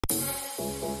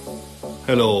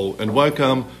Hello and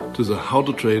welcome to the How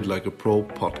to Trade Like a Pro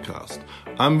podcast.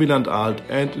 I'm Wieland Arlt,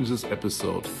 and in this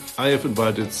episode I have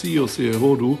invited Theo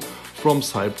Theodorou from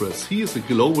Cyprus. He is a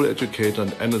global educator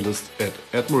and analyst at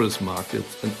Admirals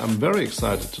Markets, and I'm very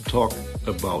excited to talk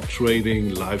about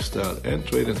trading, lifestyle and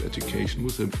traders education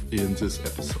with him in this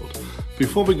episode.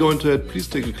 Before we go into it, please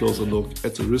take a closer look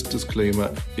at the risk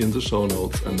disclaimer in the show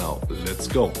notes, and now let's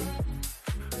go.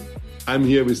 I'm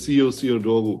here with Theo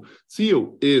Theodorou.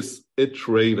 Theo is a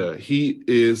trader. He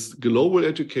is global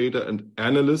educator and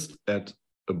analyst at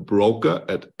a broker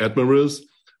at Admirals.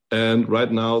 And right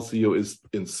now, Theo is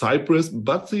in Cyprus.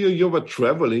 But Theo, you were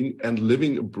traveling and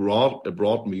living abroad.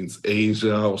 Abroad means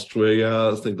Asia,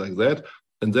 Australia, things like that.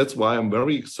 And that's why I'm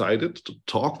very excited to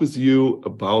talk with you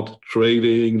about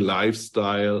trading,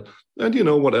 lifestyle,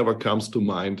 and, whatever comes to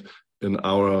mind in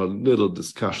our little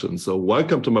discussion. So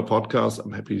welcome to my podcast.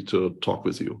 I'm happy to talk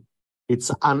with you. It's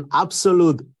an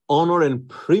absolute honor and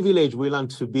privilege,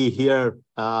 Wieland, to be here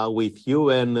with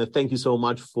you. And thank you so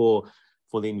much for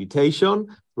the invitation.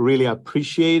 Really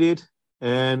appreciate it.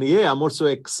 And yeah, I'm also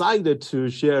excited to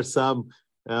share some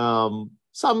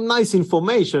nice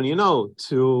information,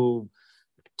 to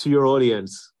your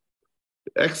audience.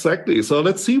 Exactly. So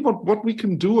let's see what we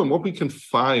can do and what we can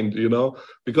find,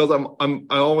 because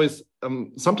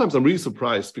sometimes I'm really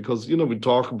surprised because, we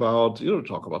talk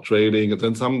about trading, and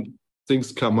then some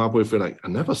things come up with like, I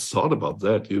never thought about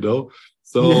that,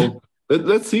 So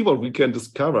let's see what we can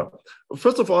discover.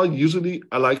 First of all, usually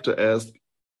I like to ask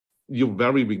your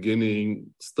very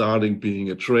beginning, starting being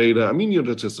a trader. I mean, you're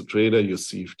not just a trader, you're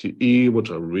CFTE,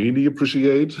 which I really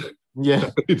appreciate. Yeah.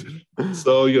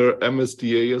 So you're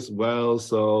MSDA as well.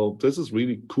 So this is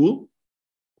really cool.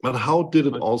 But how did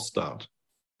it all start?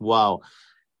 Wow.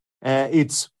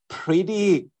 It's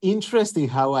pretty interesting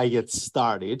how I get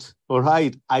started. All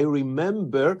right. I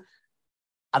remember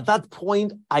at that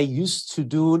point, I used to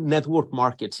do network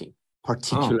marketing,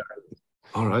 particularly.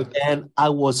 Oh, all right. And I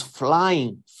was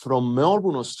flying from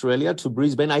Melbourne, Australia to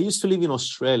Brisbane. I used to live in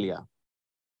Australia.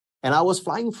 And I was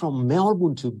flying from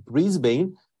Melbourne to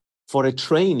Brisbane for a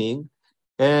training,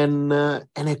 and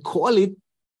a colleague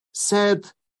said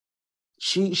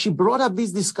she brought up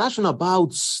this discussion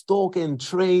about stock and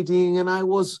trading, and I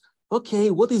was,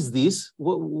 okay, what is this?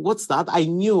 What's that? I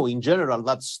knew in general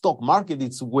that stock market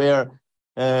is where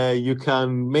you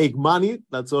can make money.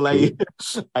 That's all I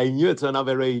knew. It's an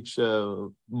average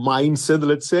mindset,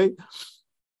 let's say.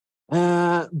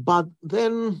 But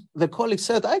then the colleague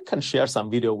said, I can share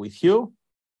some video with you.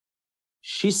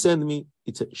 She sent me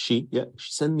she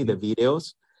sent me the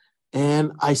videos,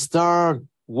 and I start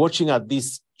watching at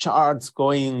these charts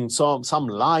going, some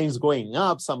lines going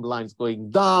up, some lines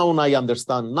going down. I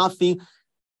understand nothing.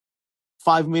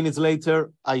 5 minutes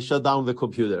later, I shut down the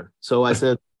computer. So I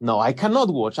said, no, I cannot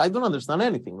watch. I don't understand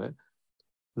anything, man.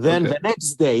 Then the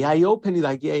next day, I opened it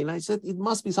again, and I said, it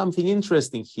must be something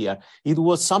interesting here. It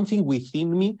was something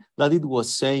within me that it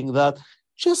was saying that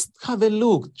just have a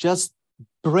look, just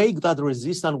break that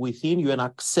resistance within you and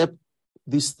accept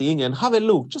this thing and have a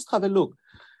look, just have a look.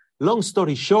 Long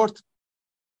story short,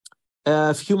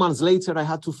 a few months later, I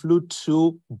had to fly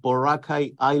to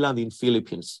Boracay Island in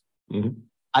Philippines. Mm-hmm.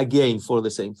 Again, for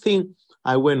the same thing.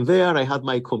 I went there, I had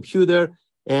my computer,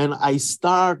 and I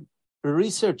start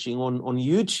researching on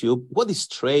YouTube, what is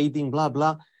trading, blah,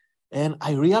 blah. And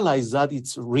I realized that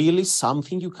it's really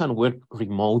something you can work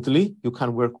remotely, you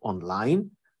can work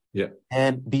online,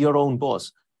 and be your own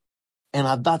boss. And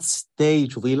at that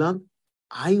stage, Wieland,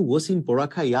 I was in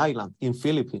Boracay Island in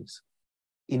Philippines,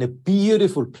 in a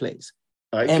beautiful place.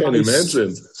 I can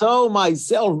imagine. So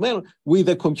myself, man, with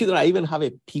the computer, I even have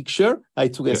a picture. I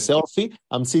took a selfie.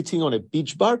 I'm sitting on a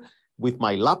beach bar with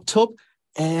my laptop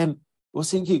and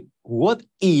was thinking, what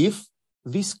if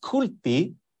this could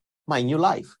be my new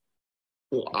life?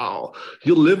 Wow.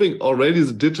 You're living already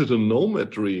the digital nomad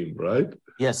dream, right?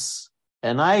 Yes.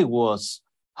 And I was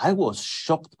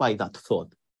shocked by that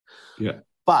thought. Yeah.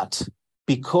 But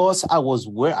because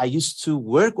I used to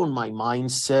work on my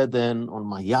mindset and on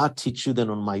my attitude and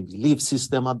on my belief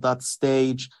system at that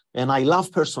stage. And I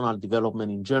love personal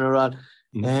development in general.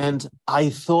 Mm-hmm. And I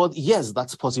thought, yes,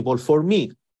 that's possible for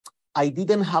me. I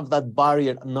didn't have that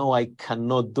barrier. No, I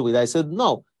cannot do it. I said,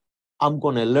 no, I'm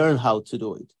going to learn how to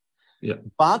do it. Yeah.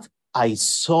 But I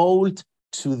sold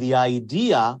to the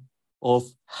idea of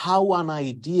how an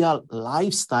ideal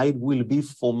lifestyle will be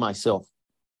for myself.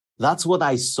 That's what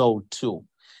I sold to.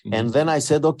 Mm-hmm. And then I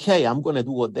said, okay, I'm going to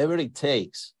do whatever it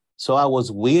takes. So I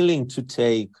was willing to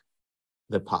take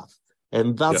the path.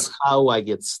 And that's how I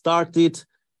get started.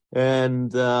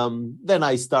 And then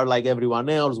I start like everyone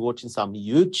else, watching some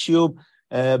YouTube.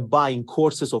 buying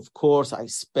courses. Of course, I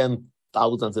spent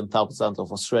thousands and thousands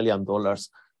of Australian dollars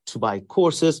to buy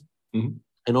courses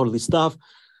and all this stuff.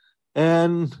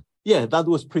 And yeah, that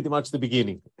was pretty much the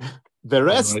beginning. The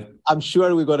rest, I'm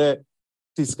sure we're going to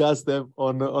discuss them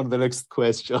on the next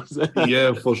questions.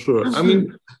 Yeah, for sure. I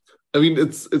mean,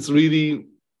 it's really,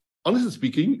 honestly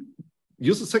speaking,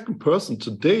 you're the second person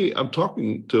today I'm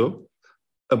talking to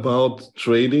about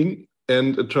trading,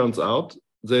 and it turns out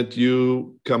that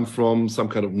you come from some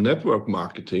kind of network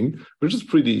marketing, which is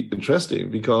pretty interesting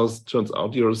because it turns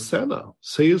out you're a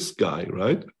sales guy,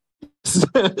 right?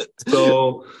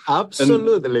 So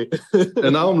absolutely.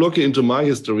 And now I'm looking into my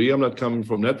history. I'm not coming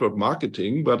from network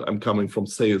marketing, but I'm coming from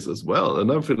sales as well.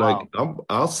 And I feel like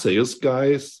are sales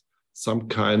guys some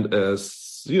kind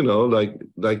as,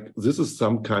 like this is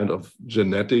some kind of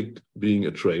genetic being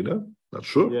a trader? Not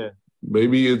sure. Yeah.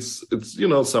 Maybe it's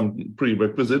some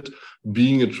prerequisite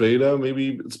being a trader.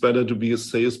 Maybe it's better to be a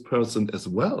salesperson as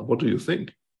well. What do you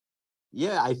think?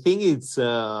 Yeah, I think it's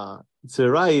a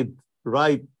right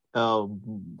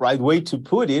way to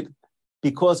put it,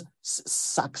 because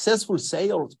successful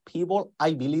sales people,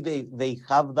 I believe they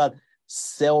have that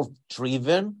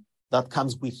self-driven that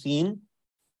comes within,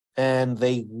 and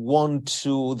they want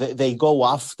to, they go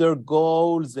after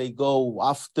goals, they go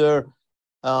after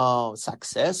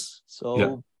success.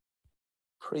 So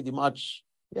pretty much,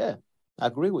 I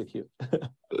agree with you.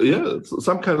 Yeah,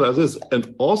 some kind of like this.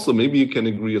 And also maybe you can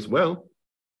agree as well.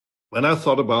 When I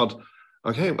thought about,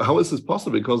 okay, how is this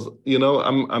possible? Because,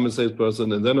 I'm a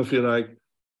salesperson, and then I feel like,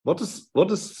 what is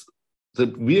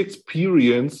that we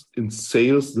experience in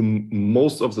sales the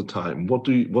most of the time? What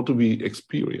do we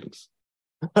experience?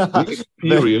 We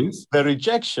experience the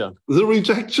rejection. The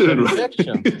rejection, right?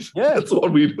 Yeah. That's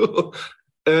what we do.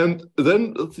 And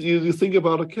then you think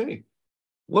about, okay,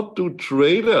 what do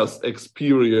traders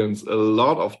experience a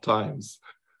lot of times?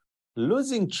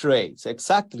 Losing trades,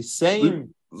 exactly.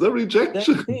 Same. The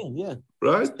rejection. Same thing, yeah.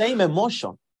 Right? Same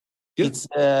emotion. Yeah.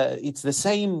 It's the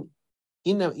same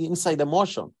inside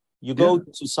emotion. You go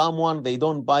to someone, they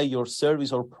don't buy your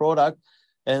service or product,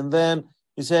 and then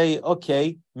you say,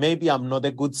 okay, maybe I'm not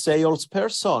a good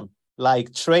salesperson.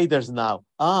 Like traders now.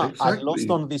 Exactly. I lost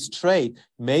on this trade.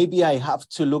 Maybe I have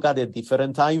to look at a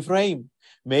different time frame.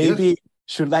 Maybe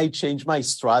should I change my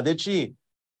strategy?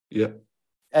 Yeah.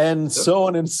 And so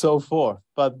on and so forth.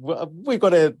 But we're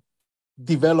going to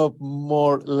develop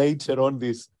more later on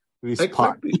this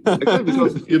part. Exactly,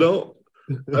 because,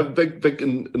 back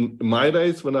in my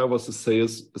days when I was a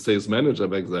sales manager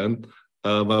back then,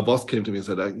 my boss came to me and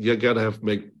said, you got to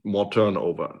make more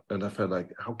turnover. And I felt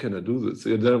like, how can I do this?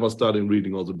 And then I was starting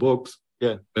reading all the books.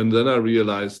 Yeah. And then I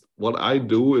realized what I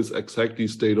do is exactly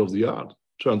state of the art.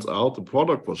 Turns out the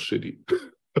product was shitty.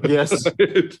 Yes.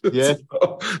 Yeah.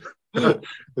 Exactly.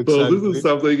 So this is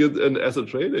something, and as a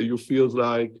trader, you feel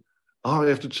like, I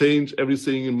have to change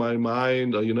everything in my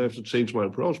mind, or, I have to change my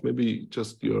approach. Maybe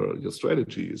just your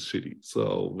strategy is shitty.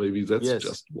 So maybe that's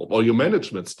just, or your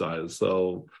management style.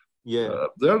 So there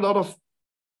are a lot of,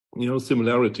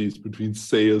 similarities between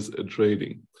sales and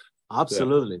trading.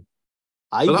 Absolutely.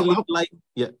 I believe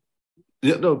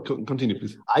continue,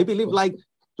 please. I believe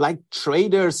like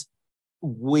traders,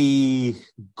 we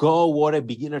go, or a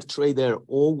beginner trader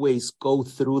always go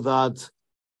through that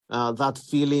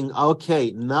feeling,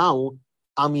 okay, now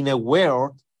I'm in a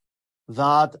world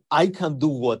that I can do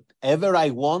whatever I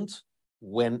want,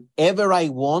 whenever I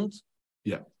want,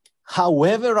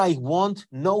 however I want,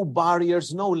 no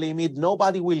barriers, no limit.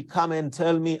 Nobody will come and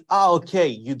tell me, okay,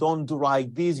 you don't do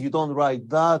right this, you don't write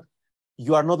that,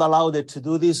 you are not allowed to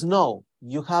do this. No,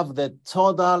 you have the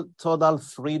total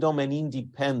freedom and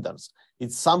independence.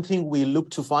 It's something we look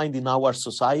to find in our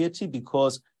society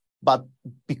because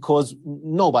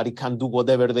nobody can do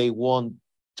whatever they want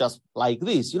just like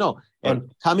this,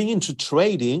 And coming into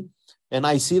trading, and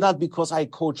I see that because I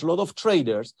coach a lot of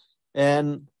traders,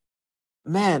 and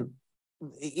man,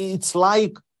 it's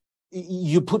like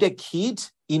you put a kid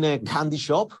in a candy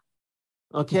shop,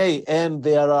 okay, and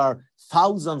there are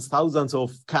thousands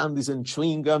of candies and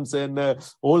chewing gums and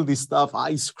all this stuff,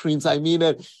 ice creams, and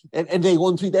they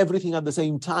want to eat everything at the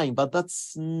same time. But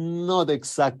that's not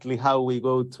exactly how we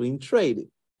go to in trading.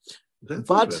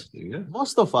 But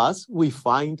most of us, we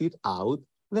find it out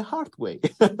the hard way.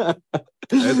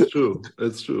 That's true.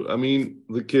 That's true. I mean,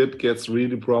 the kid gets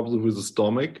really problems with the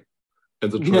stomach,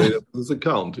 and the trader with his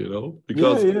account,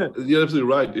 because you're absolutely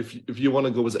right. If you want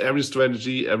to go with every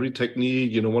strategy, every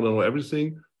technique, want to know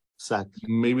everything,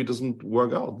 maybe it doesn't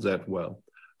work out that well.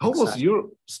 How was your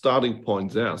starting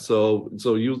point there? So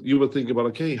you were thinking about,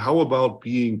 okay, how about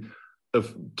being a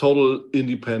total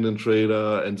independent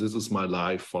trader, and this is my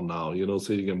life for now,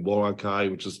 sitting in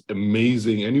Boracay, which is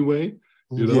amazing anyway,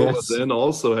 Yes. but then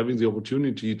also having the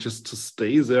opportunity just to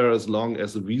stay there as long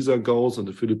as the visa goes. In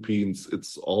the Philippines,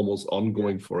 it's almost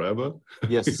ongoing forever.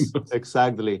 Yes,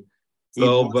 exactly.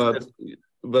 So,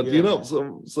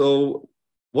 so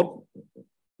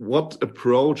what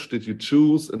approach did you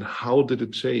choose, and how did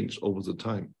it change over the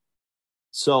time?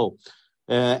 So,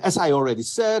 as I already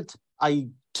said, I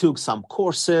took some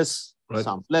courses,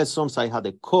 some lessons. I had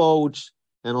a coach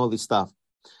and all this stuff.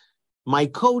 My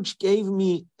coach gave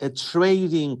me a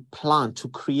trading plan, to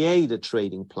create a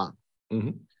trading plan.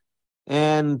 Mm-hmm.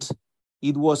 And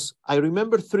it was, I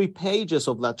remember 3 pages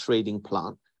of that trading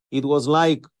plan. It was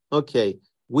like, okay,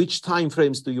 which time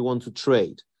frames do you want to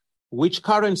trade? Which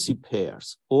currency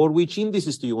pairs or which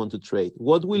indices do you want to trade?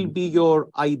 What will be your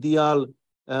ideal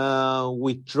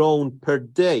withdrawn per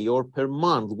day or per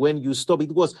month when you stop?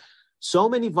 It was so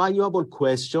many valuable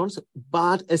questions,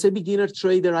 but as a beginner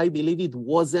trader, I believe it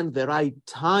wasn't the right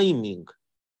timing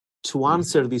to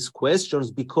answer these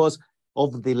questions because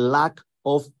of the lack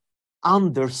of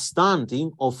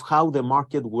understanding of how the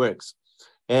market works.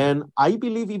 And I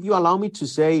believe, if you allow me to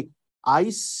say, I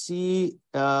see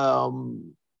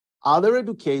other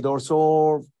educators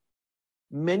or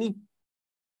many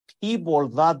people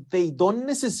that they don't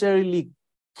necessarily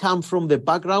come from the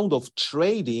background of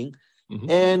trading,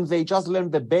 and they just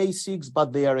learn the basics,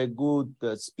 but they are a good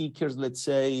speakers, let's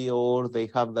say, or they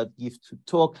have that gift to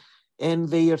talk, and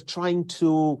they are trying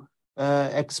to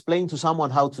explain to someone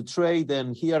how to trade,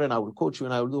 and here, and I will coach you,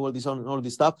 and I will do all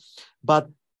this stuff. But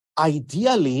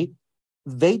ideally,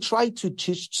 they try to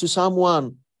teach to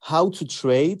someone how to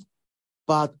trade,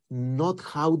 but not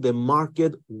how the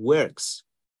market works.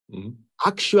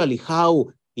 Actually, how,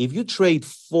 if you trade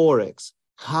Forex,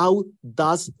 how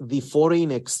does the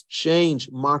foreign exchange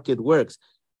market works?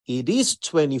 It is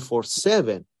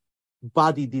 24/7,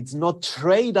 but it is not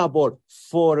tradable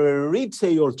for a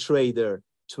retail trader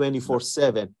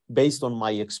 24/7, based on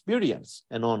my experience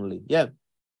and only.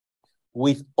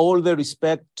 With all the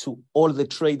respect to all the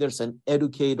traders and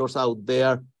educators out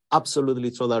there, absolutely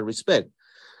total respect.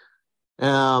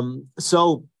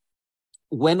 So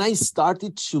when I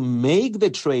started to make the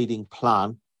trading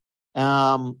plan,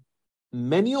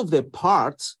 many of the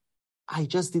parts, I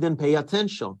just didn't pay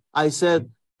attention. I said,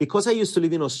 because I used to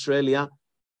live in Australia,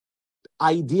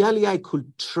 ideally I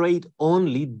could trade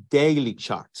only daily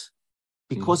charts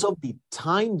because of the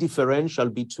time differential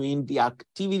between the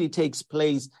activity takes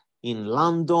place in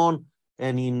London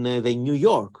and in New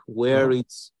York, where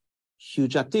it's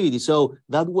huge activity. So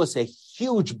that was a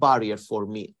huge barrier for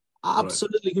me,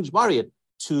 absolutely huge barrier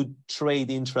to trade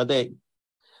intraday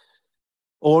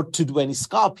or to do any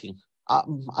scalping.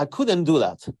 I couldn't do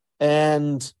that.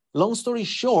 And long story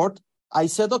short, I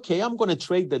said, okay, I'm going to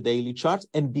trade the daily charts.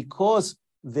 And because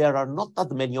there are not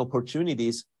that many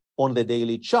opportunities on the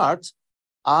daily charts,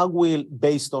 I will,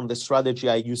 based on the strategy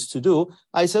I used to do,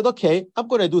 I said, okay, I'm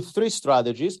going to do 3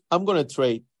 strategies. I'm going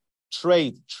to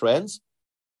trade trends.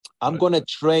 I'm going to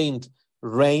trade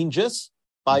ranges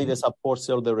by the supports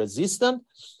or the resistance.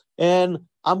 And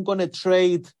I'm going to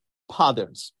trade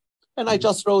patterns. And I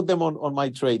just wrote them on my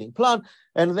trading plan.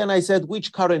 And then I said,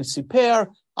 which currency pair?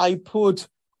 I put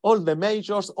all the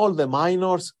majors, all the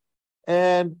minors,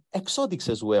 and exotics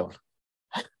as well.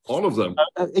 All of them?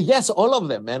 Yes, all of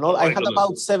them. And I had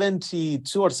about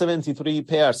 72 or 73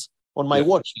 pairs on my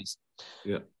watch list.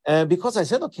 Because I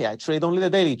said, okay, I trade only the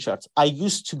daily charts. I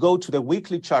used to go to the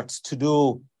weekly charts to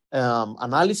do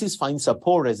analysis, find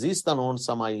support, resistance on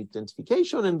some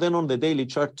identification, and then on the daily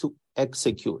chart to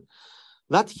execute.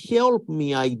 That helped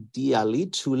me ideally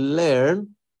to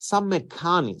learn some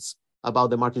mechanics about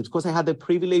the market because I had the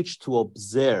privilege to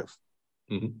observe.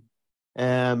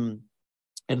 And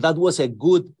that was a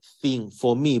good thing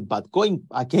for me. But going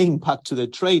again back to the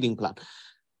trading plan,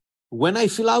 when I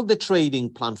fill out the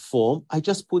trading plan form, I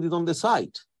just put it on the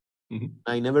side.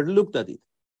 I never looked at it.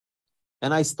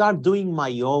 And I start doing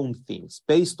my own things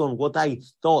based on what I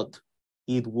thought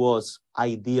it was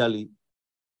ideally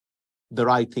the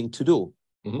right thing to do.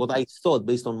 What I thought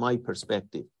based on my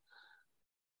perspective.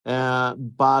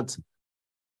 But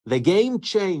the game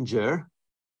changer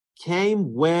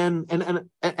came when,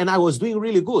 and I was doing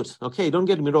really good. Okay, don't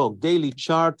get me wrong, daily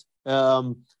chart.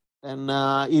 And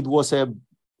it was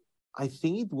I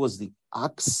think it was the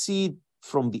Axie,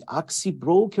 from the Axie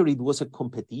broker. It was a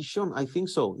competition. I think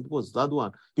so. It was that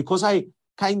one. Because I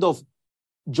kind of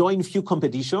joined a few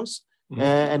competitions.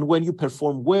 And when you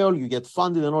perform well, you get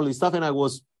funded and all this stuff. And I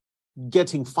was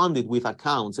getting funded with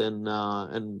accounts and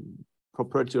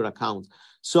proprietary accounts.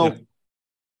 So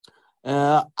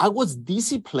I was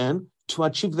disciplined to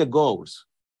achieve the goals.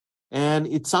 And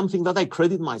it's something that I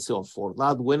credit myself for,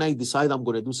 that when I decide I'm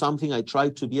going to do something, I try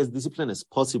to be as disciplined as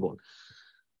possible.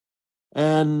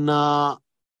 And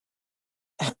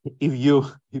if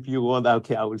you want,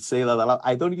 okay, I will say that a lot.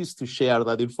 I don't used to share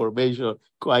that information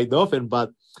quite often,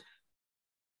 but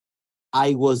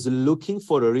I was looking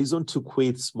for a reason to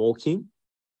quit smoking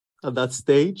at that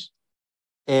stage.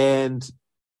 And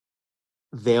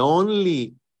the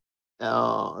only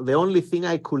thing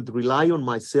I could rely on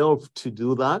myself to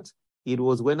do that, it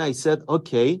was when I said,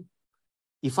 okay,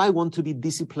 if I want to be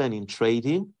disciplined in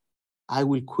trading, I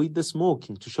will quit the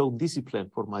smoking to show discipline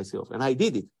for myself. And I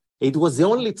did it. It was the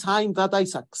only time that I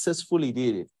successfully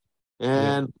did it.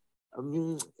 And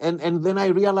then I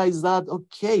realized that,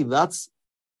 okay, that's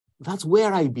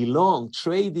where I belong.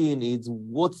 Trading is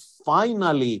what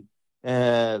finally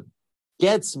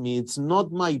gets me. It's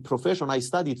not my profession. I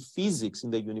studied physics in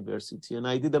the university, and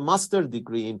I did a master's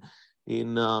degree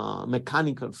in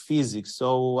mechanical physics.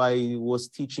 So I was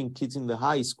teaching kids in the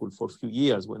high school for a few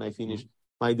years when I finished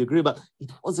my degree, but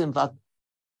it wasn't that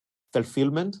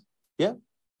fulfillment.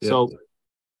 So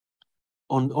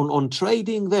on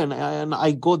trading then, and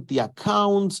I got the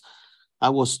accounts. I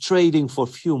was trading for a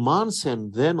few months,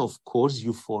 and then, of course,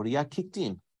 euphoria kicked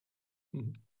in.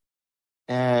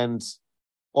 And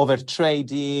over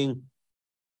trading,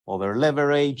 over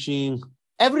leveraging,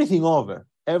 everything over.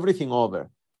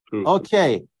 True.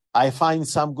 Okay, I find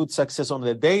some good success on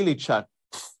the daily chart.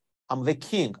 I'm the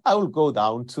king. I will go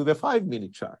down to the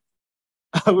 5-minute chart.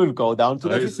 I will go down to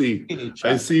the 15-minute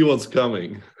chart. I see what's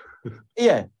coming.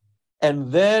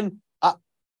 And then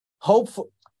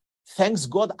thanks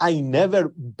God, I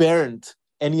never burned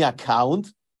any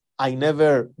account. I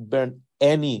never burned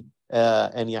any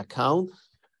account.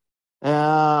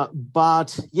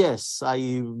 But yes,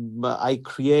 I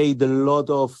create a lot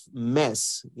of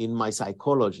mess in my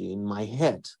psychology, in my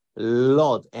head, a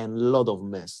lot of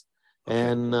mess. Okay.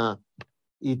 And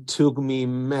it took me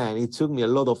a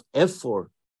lot of effort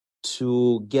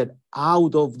to get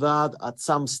out of that. At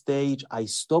some stage, I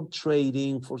stopped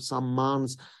trading for some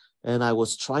months, and I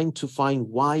was trying to find,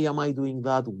 why am I doing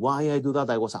that? Why I do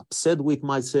that? I was upset with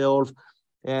myself.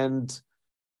 And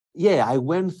I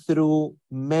went through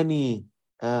many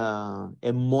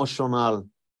emotional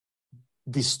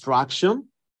distraction.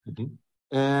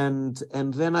 And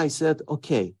then I said,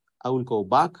 okay, I will go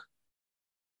back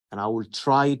and I will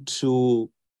try to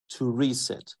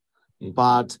reset.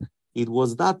 But it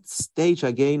was that stage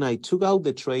again, I took out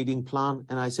the trading plan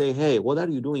and I say, hey, what are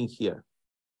you doing here?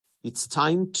 It's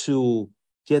time to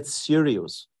get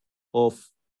serious of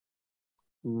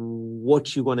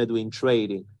what you're going to do in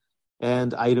trading.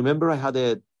 And I remember I had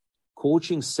a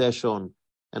coaching session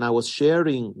and I was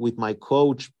sharing with my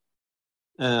coach,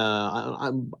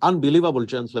 unbelievable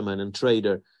gentleman and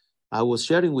trader. I was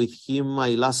sharing with him my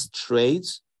last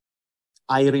trades.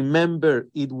 I remember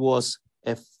it was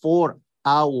a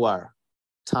 4-hour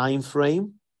time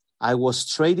frame. I was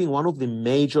trading one of the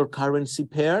major currency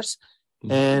pairs,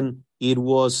 and it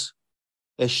was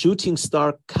a shooting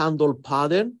star candle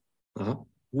pattern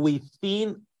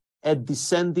within a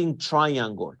descending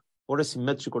triangle or a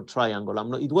symmetrical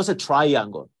triangle. It was a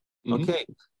triangle. Okay.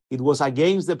 It was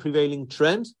against the prevailing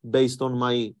trend based on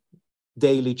my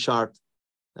daily chart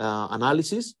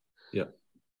analysis.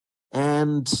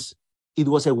 And it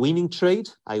was a winning trade.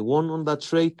 I won on that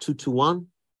trade 2-1.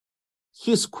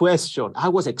 His question, I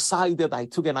was excited. I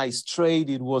took a nice trade.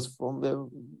 It was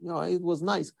it was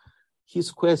nice.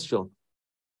 His question,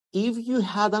 if you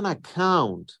had an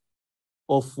account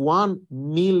of £1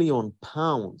 million,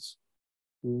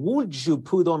 would you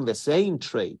put on the same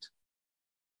trade?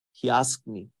 He asked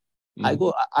me.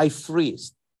 I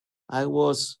freezed. I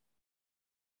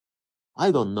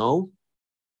don't know.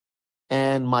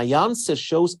 And my answer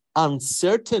shows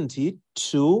uncertainty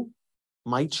to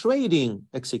my trading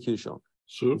execution.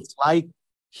 Sure. It's like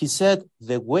he said,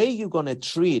 the way you're going to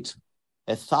treat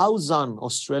 $1,000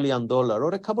 Australian dollar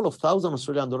or a couple of thousand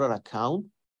Australian dollar account,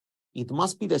 it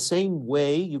must be the same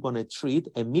way you're going to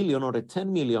treat $1 million or a $10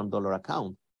 million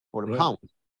account or a pound.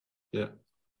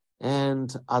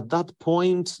 And at that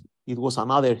point, it was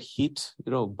another hit,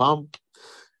 bump.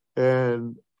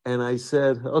 And I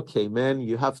said, okay, man,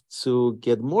 you have to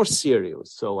get more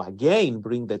serious. So again,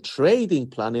 bring the trading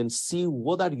plan and see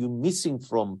what are you missing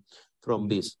from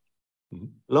this.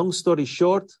 Long story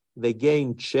short, the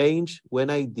game changed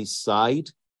when I decide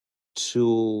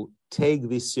to take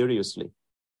this seriously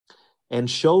and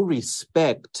show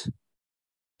respect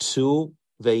to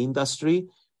the industry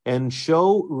and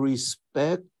show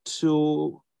respect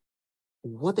to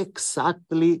what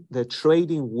exactly the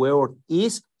trading world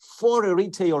is for a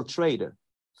retail trader.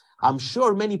 I'm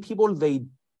sure many people, they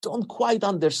don't quite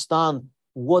understand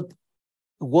what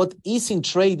is in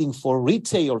trading for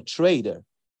retail trader,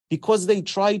 because they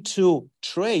try to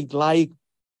trade like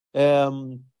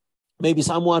maybe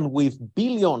someone with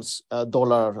billions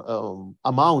dollar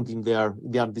amount in their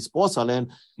disposal,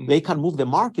 and they can move the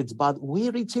markets. But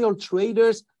we retail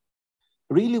traders,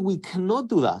 really, we cannot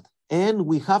do that. And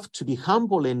we have to be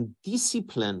humble and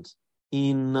disciplined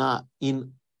in our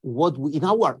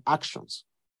actions.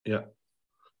 Yeah,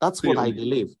 that's what I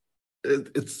believe.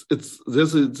 There's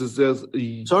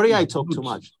Sorry, I talk too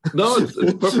much. No, it's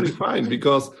perfectly fine,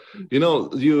 because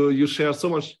you share so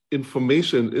much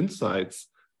information, insights,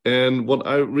 and what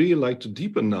I really like to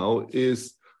deepen now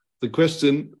is the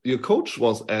question your coach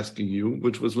was asking you,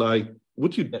 which was like,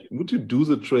 would you do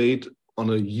the trade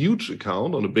on a huge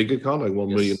account, on a big account, like 1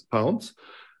 million pounds?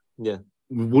 Yeah.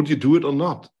 Would you do it or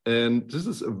not? And this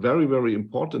is a very, very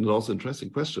important and also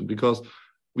interesting question, because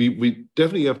we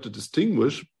definitely have to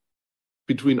distinguish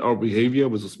between our behavior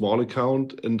with a small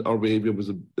account and our behavior with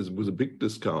a big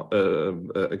discount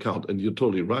account. And you're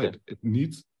totally right. Yeah. It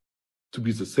needs to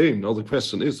be the same. Now the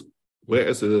question is, where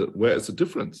is the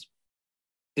difference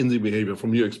in the behavior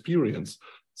from your experience?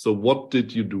 So what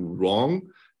did you do wrong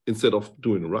instead of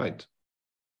doing right?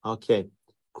 Okay,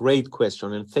 great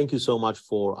question. And thank you so much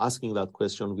for asking that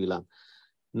question, Wieland.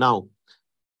 Now,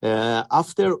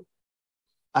 after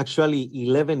actually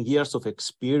 11 years of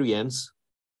experience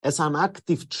as an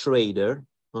active trader,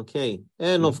 okay,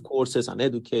 and of course as an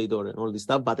educator and all this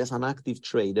stuff, but as an active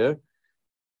trader,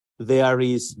 there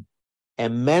is a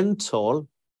mental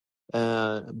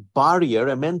barrier,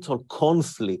 a mental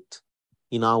conflict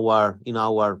in our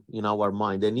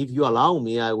mind. And if you allow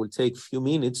me, I will take a few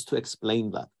minutes to explain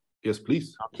that. Yes,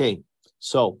 please. Okay,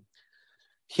 so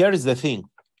here is the thing.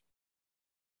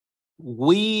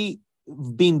 We've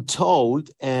been told,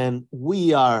 and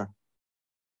we are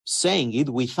saying it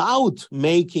without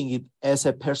making it as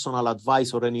a personal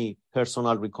advice or any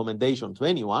personal recommendation to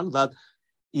anyone, that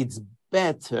it's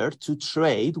better to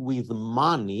trade with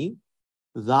money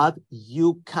that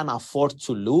you can afford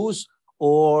to lose,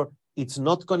 or it's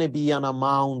not going to be an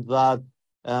amount that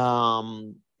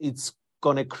it's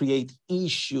going to create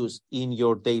issues in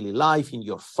your daily life, in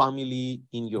your family,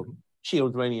 in your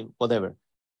children, in whatever.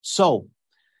 So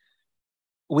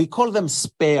we call them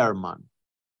spare money.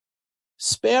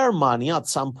 Spare money, at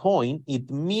some point, it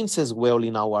means as well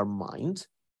in our mind,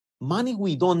 money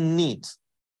we don't need.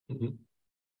 Mm-hmm.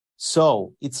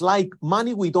 So it's like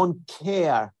money we don't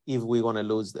care if we're going to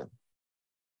lose them.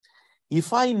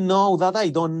 If I know that I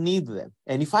don't need them,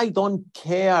 and if I don't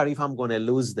care if I'm going to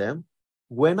lose them,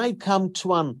 when I come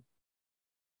to an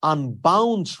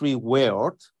unboundary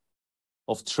world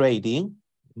of trading,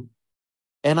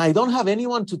 and I don't have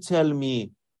anyone to tell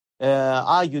me,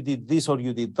 you did this or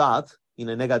you did that in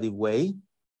a negative way,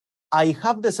 I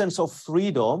have the sense of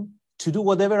freedom to do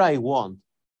whatever I want.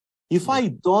 If I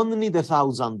don't need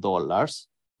 $1,000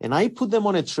 and I put them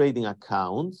on a trading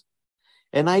account,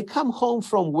 and I come home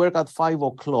from work at 5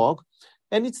 o'clock,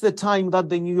 and it's the time that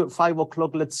the New York 5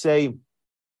 o'clock, let's say,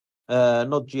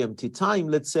 not GMT time,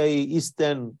 let's say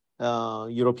Eastern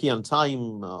European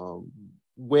time,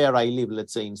 where I live,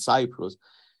 let's say in Cyprus.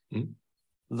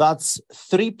 That's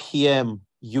 3 p.m.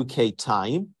 UK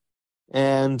time,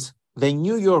 and the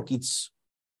New York, it's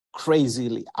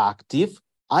crazily active.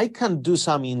 I can do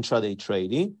some intraday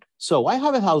trading. So I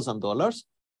have $1,000.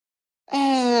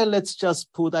 Let's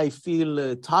just put, I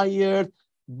feel tired,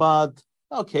 but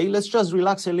okay, let's just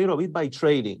relax a little bit by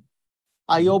trading.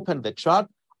 I open the chart.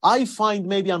 I find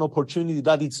maybe an opportunity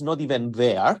that it's not even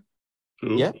there.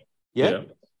 True. Yeah.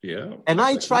 And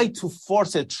I try to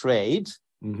force a trade.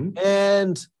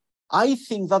 And I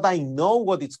think that I know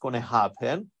what is going to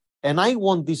happen. And I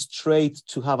want this trade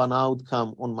to have an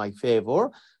outcome on my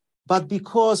favor. But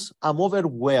because I'm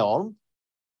overwhelmed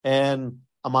and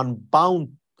I'm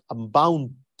unbounded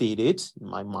it in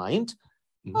my mind,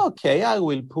 okay, I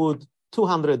will put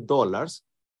 $200.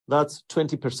 That's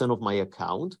 20% of my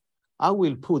account. I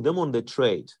will put them on the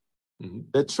trade.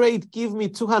 The trade give me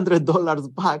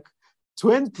 $200 back,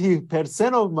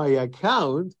 20% of my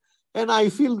account, and I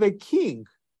feel the king.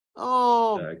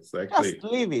 Oh, exactly. Just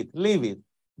leave it.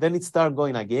 Then it starts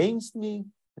going against me,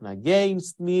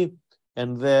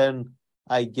 and then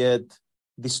I get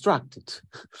distracted,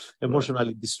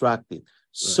 emotionally distracted. Right.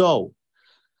 So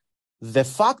the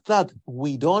fact that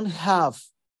we don't have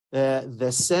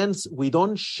the sense, we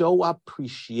don't show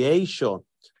appreciation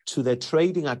to the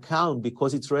trading account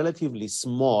because it's relatively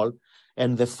small,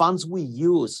 and the funds we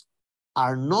use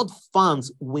are not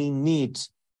funds we need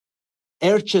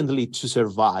urgently to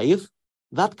survive.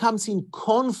 That comes in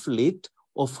conflict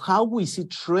of how we see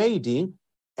trading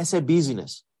as a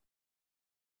business.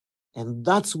 And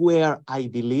that's where I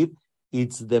believe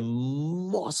it's the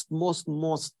most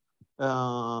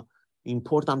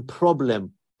important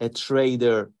problem a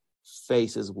trader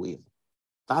faces with.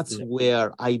 That's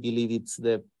where I believe it's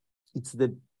the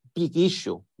big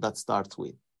issue that starts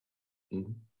with.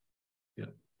 Mm-hmm. Yeah,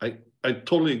 I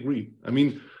totally agree. I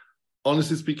mean,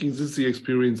 honestly speaking, this is the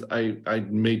experience I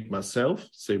made myself,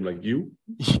 same like you,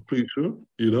 pretty sure,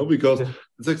 because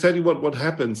it's exactly what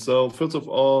happens. So first of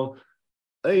all,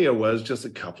 it's just a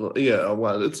couple.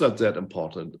 It's not that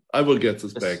important. I will get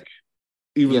this back,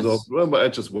 even though I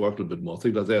just worked a bit more,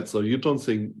 things like that. So you don't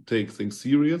take things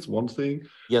serious, one thing.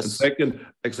 Yes. And second,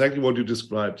 exactly what you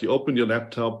described. You open your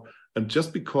laptop, and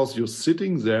just because you're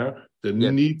sitting there, there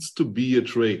needs to be a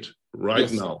trade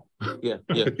right now. Yeah.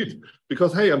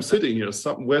 Because, hey, I'm sitting here.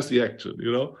 Where's the action,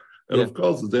 And of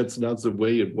course, that's not the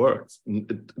way it works.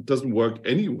 It doesn't work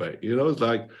anyway. It's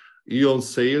like you're on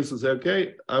sales and say,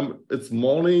 okay, it's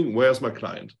morning. Where's my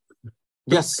client?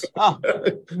 Yes.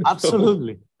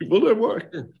 Absolutely. Will that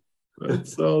work? Right?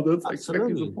 So that's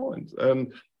exactly the point.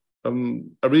 And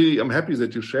I'm happy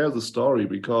that you share the story,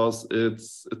 because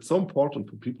it's so important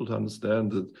for people to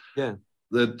understand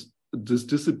that this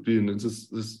discipline and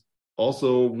this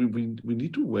also we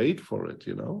need to wait for it,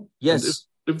 Yes.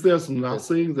 And if there's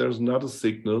nothing, there's not a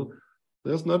signal.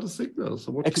 There's not a signal.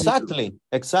 So what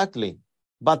exactly.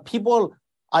 But people,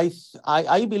 I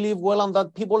believe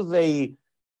that people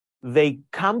they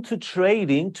come to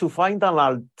trading to find an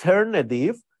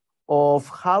alternative of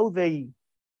how they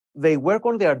work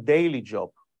on their daily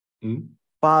job. Mm.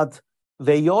 But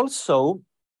they also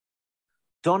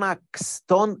don't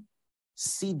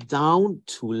sit down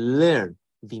to learn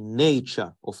the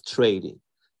nature of trading.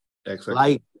 Exactly.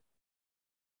 Like,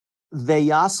 they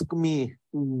ask me,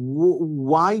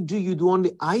 why do you do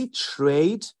only? I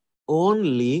trade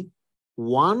only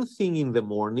one thing in the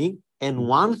morning and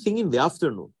one thing in the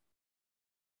afternoon.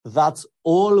 That's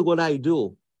all what I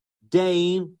do,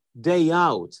 day in, day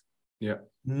out. Yeah.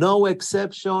 No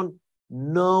exception,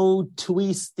 no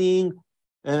twisting.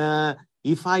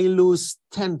 If I lose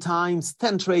 10 times,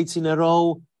 10 trades in a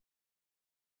row,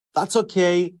 that's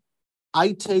okay.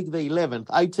 I take the 11th,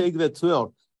 I take the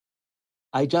 12th.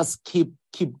 I just keep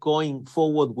going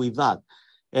forward with that.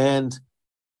 And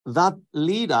that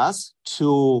leads us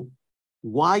to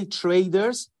why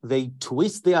traders, they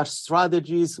twist their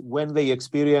strategies when they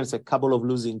experience a couple of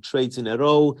losing trades in a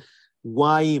row,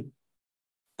 why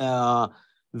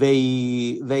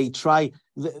they try.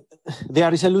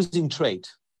 There is a losing trade.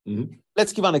 Mm-hmm.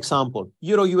 Let's give an example.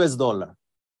 Euro US dollar.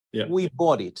 Yeah. We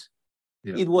bought it.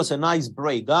 Yeah. It was a nice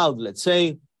breakout, let's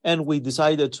say, and we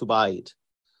decided to buy it.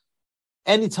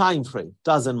 Any time frame,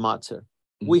 doesn't matter.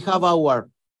 Mm-hmm. We have our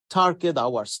target,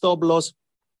 our stop loss,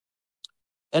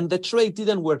 and the trade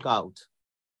didn't work out.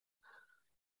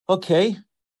 Okay,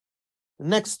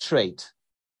 next trade.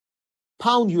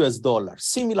 Pound US dollar,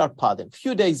 similar pattern.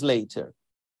 Few days later,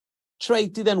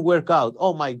 trade didn't work out.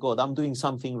 Oh my God, I'm doing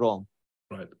something wrong.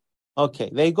 Right. Okay,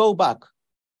 they go back.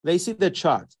 They see the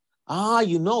chart.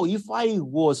 If I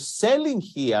was selling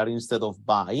here instead of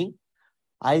buying,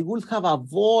 I would have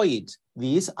avoided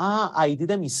this. I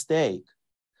did a mistake.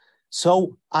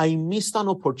 So I missed an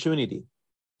opportunity.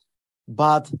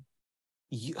 But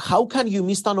how can you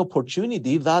miss an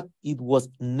opportunity that it was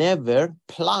never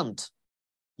planned?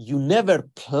 You never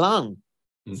plan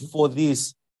for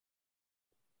this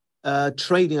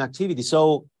trading activity.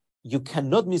 So you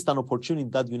cannot miss an opportunity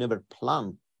that you never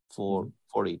planned for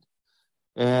it.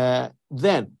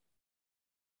 Then,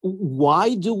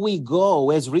 why do we go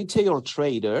as retail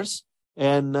traders,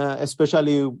 and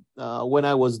especially when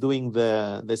I was doing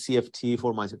the CFT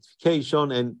for my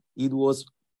certification, and it was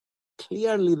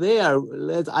clearly there,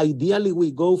 ideally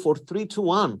we go for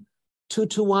 3-to-1,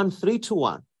 2-to-1,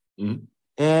 3-to-1. Mm-hmm.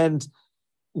 And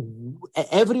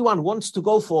everyone wants to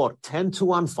go for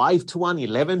 10-to-1, 5-to-1,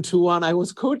 11-to-1. I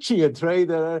was coaching a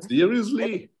trader.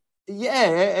 Seriously?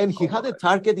 And he had a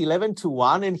target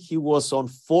 11-to-1, and he was on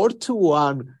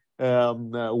 4-to-1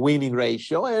 winning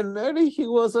ratio, and he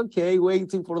was okay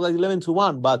waiting for that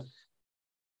 11-to-1. But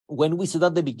when we said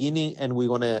at the beginning, and we're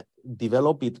going to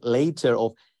develop it later,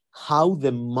 of how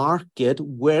the market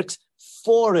works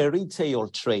for a retail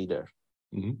trader,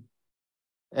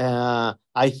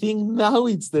 I think now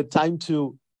it's the time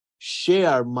to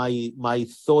share my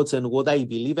thoughts and what I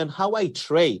believe and how I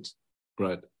trade,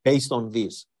 right, based on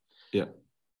this. Yeah.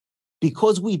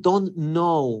 because we don't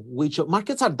know which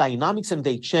markets are dynamics and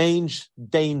they change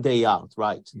day in, day out,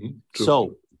 right? Mm-hmm.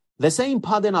 So the same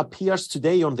pattern appears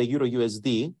today on the Euro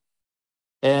USD,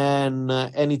 and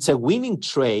it's a winning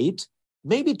trade.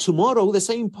 Maybe tomorrow the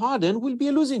same pattern will be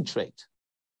a losing trade.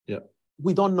 Yeah,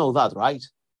 we don't know that, right?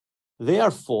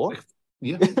 Therefore,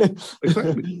 yeah,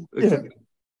 exactly.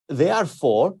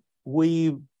 Therefore,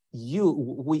 we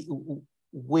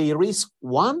risk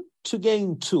 1 to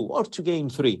gain 2 or to gain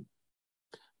 3.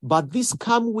 But this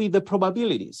comes with the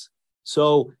probabilities.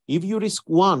 So if you risk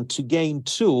 1 to gain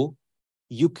 2,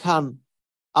 you can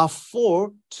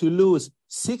afford to lose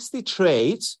 60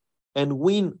 trades and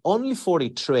win only 40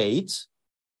 trades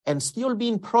and still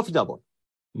being profitable.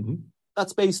 Mm-hmm.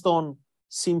 That's based on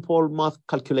simple math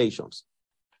calculations.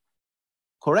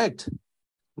 Correct?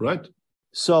 Right.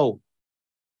 So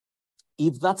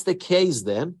if that's the case,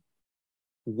 then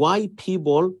why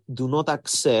people do not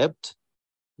accept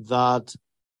that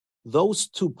those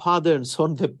 2 patterns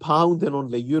on the pound and on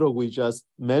the euro we just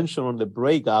mentioned on the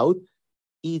breakout,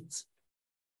 it's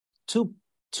two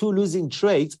losing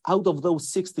trades out of those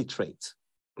 60 trades.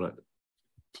 Right.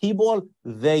 People,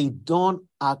 they don't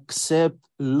accept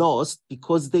loss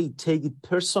because they take it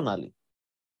personally.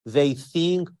 They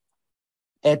think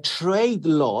a trade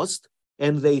lost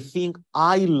and they think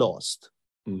I lost.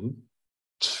 Mm-hmm.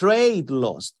 Trade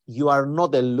lost, you are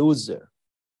not a loser.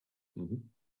 Mm-hmm.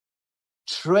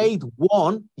 Trade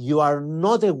won, you are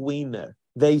not a winner.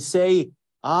 They say,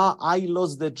 I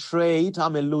lost the trade,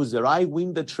 I'm a loser. I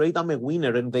win the trade, I'm a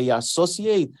winner. And they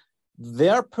associate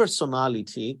their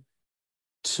personality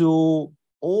to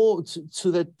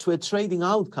a trading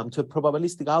outcome, to a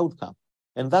probabilistic outcome.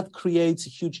 And that creates a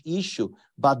huge issue.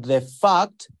 But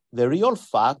the real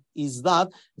fact is that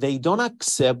they don't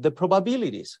accept the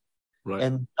probabilities. Right.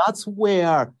 And that's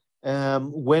where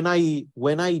when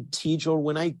I teach or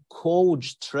when I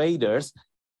coach traders,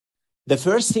 the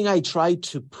first thing I try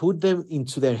to put them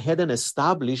into their head and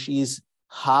establish is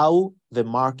how the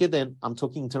market, and I'm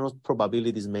talking in terms of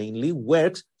probabilities mainly,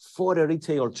 works for a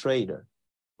retail trader.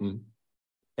 Mm.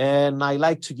 And I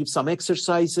like to give some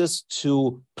exercises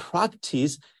to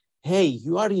practice. Hey,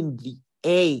 you are in the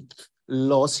 8th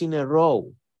loss in a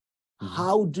row. Mm-hmm.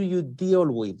 How do you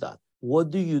deal with that?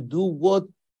 What do you do? What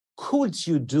could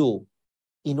you do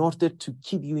in order to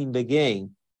keep you in the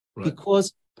game? Right.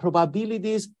 Because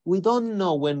probabilities, we don't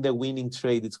know when the winning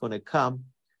trade is going to come.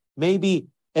 Maybe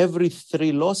every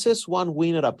 3 losses, 1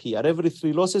 winner appear. Every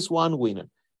 3 losses, 1 winner.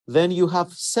 Then you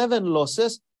have 7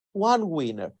 losses, 1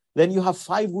 winner. Then you have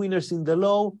 5 winners in the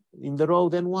row,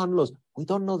 then 1 loss. We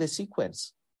don't know the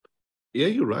sequence. Yeah,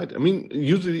 you're right. I mean,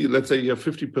 usually, let's say you have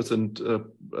 50%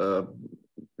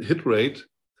 hit rate,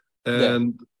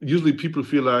 and usually people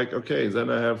feel like, okay, then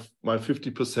I have my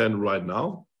 50% right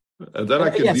now, and then I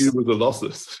can deal with the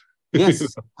losses. Yes.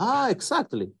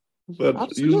 Exactly. But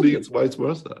absolutely. Usually it's vice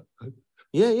versa.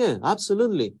 Yeah,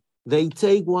 absolutely. They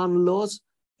take 1 loss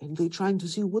and they're trying to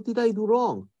see, what did I do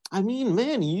wrong? I mean,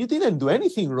 man, you didn't do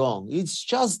anything wrong. It's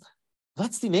just,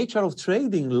 that's the nature of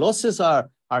trading. Losses are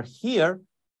here.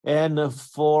 And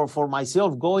for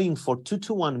myself, going for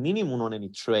 2-to-1 minimum on any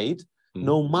trade,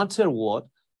 no matter what,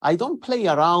 I don't play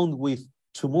around with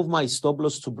to move my stop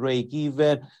loss to break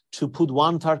even, to put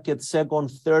 1 target, 2nd,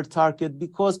 3rd target,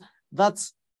 because that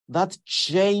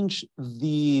changed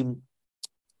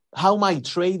how my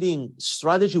trading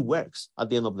strategy works at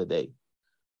the end of the day.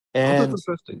 And that's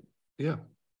interesting. Yeah.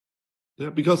 Yeah,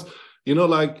 because,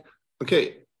 like,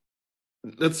 okay,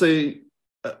 let's say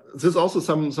there's also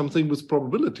something with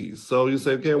probabilities. So you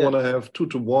say, okay, I want to have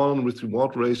 2-to-1 risk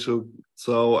reward ratio.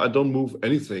 So I don't move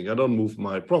anything. I don't move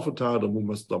my profit target, I don't move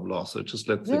my stop loss. I just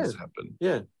let things happen.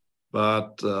 Yeah.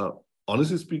 But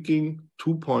honestly speaking,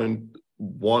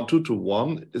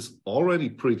 2-to-1 is already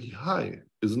pretty high,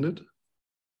 isn't it?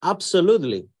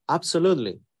 Absolutely.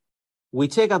 We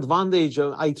take advantage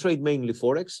of, I trade mainly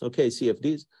Forex,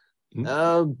 CFDs.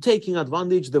 Taking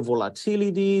advantage the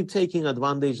volatility, taking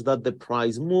advantage that the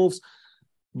price moves.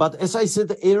 But as I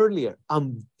said earlier,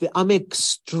 I'm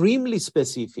extremely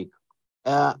specific.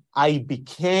 I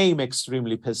became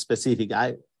extremely specific.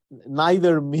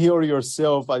 Neither me or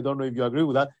yourself, I don't know if you agree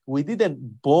with that, we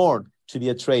didn't born to be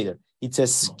a trader. It's a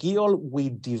skill we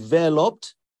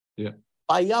developed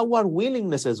by our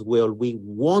willingness as well. We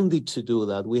wanted to do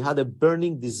that. We had a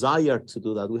burning desire to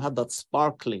do that. We had that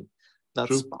sparkling.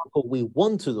 Sparkle, we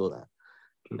want to do that.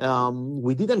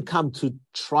 We didn't come to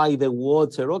try the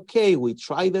water. Okay, we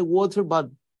tried the water, but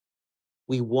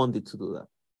we wanted to do that.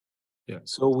 Yeah.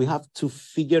 So we have to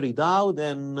figure it out.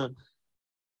 And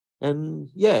And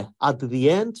yeah, at the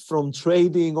end, from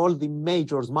trading all the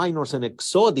majors, minors, and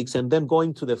exotics, and then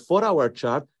going to the 4-hour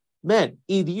chart, man,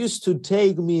 it used to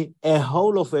take me a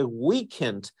whole of a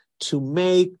weekend to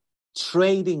make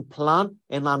trading plan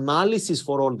and analysis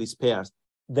for all these pairs.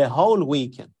 The whole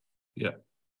weekend. Yeah.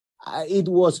 It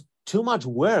was too much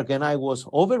work, and I was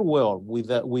overwhelmed with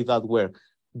that work.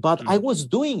 But I was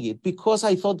doing it because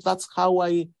I thought that's how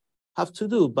I have to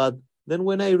do. But then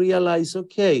when I realized,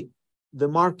 okay, the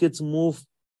markets move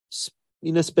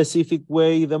in a specific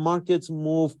way, the markets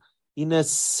move in a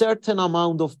certain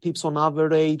amount of pips on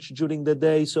average during the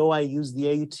day. So I use the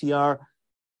ATR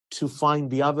to find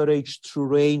the average true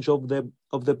range of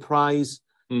the price.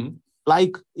 Mm-hmm.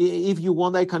 Like, if you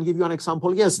want, I can give you an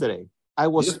example. Yesterday, I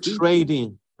was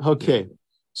trading. Okay.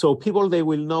 So people, they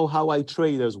will know how I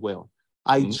trade as well.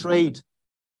 I trade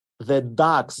the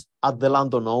DAX at the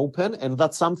London Open, and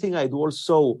that's something I do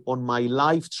also on my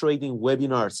live trading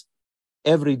webinars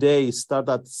every day, start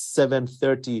at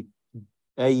 7:30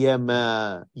 a.m.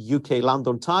 UK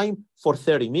London time for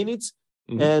 30 minutes.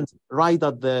 Mm-hmm. And right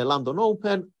at the London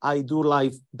Open, I do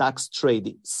live DAX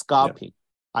trading, scalping.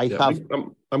 Yeah.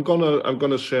 I'm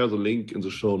gonna share the link in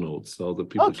the show notes so that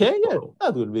people can follow.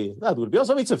 That would be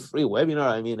awesome. It's a free webinar.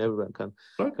 I mean, everyone can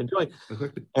join.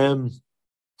 Exactly.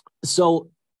 So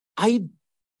I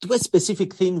do a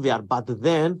specific thing there, but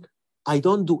then I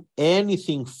don't do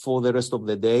anything for the rest of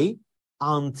the day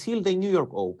until the New York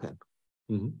Open.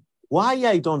 Mm-hmm. Why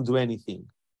I don't do anything?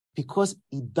 Because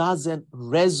it doesn't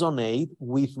resonate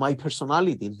with my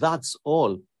personality. That's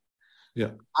all.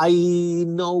 Yeah. I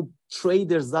know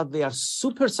traders that they are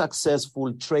super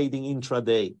successful trading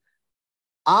intraday.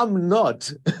 I'm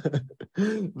not.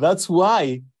 That's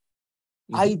why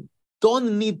I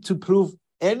don't need to prove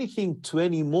anything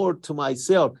anymore to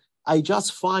myself. I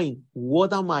just find,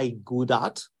 what am I good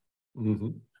at? Mm-hmm.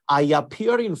 I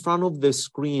appear in front of the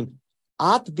screen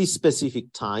at these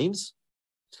specific times.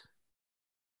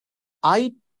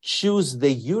 I choose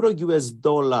the Euro US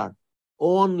dollar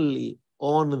only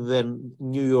on the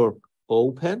New York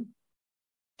Open,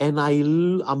 and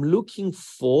I'm looking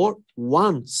for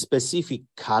one specific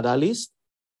catalyst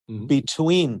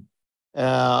between,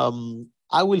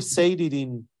 I will say it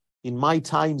in my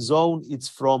time zone, it's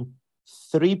from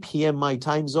 3 p.m. my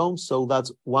time zone, so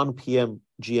that's 1 p.m.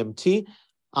 GMT,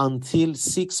 until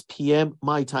 6 p.m.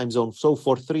 my time zone. So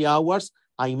for 3 hours,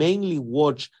 I mainly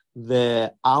watch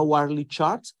the hourly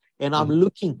charts, and I'm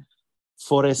looking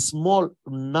for a small,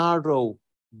 narrow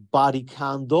body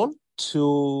candle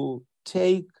to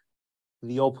take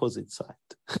the opposite side.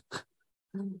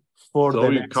 So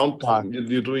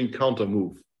you're doing counter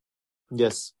move.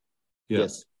 Yes. Yeah.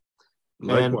 Yes.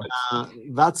 Likewise.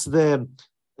 And that's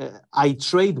I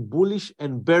trade bullish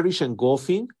and bearish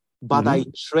engulfing, but I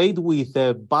trade with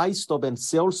buy stop and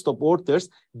sell stop orders,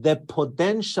 the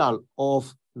potential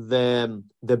of the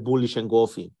bullish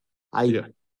engulfing.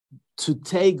 To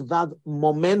take that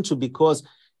momentum, because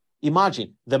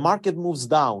imagine the market moves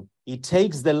down, it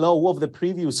takes the low of the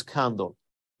previous candle.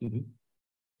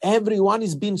 Everyone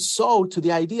is being sold to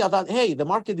the idea that, hey, the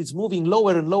market is moving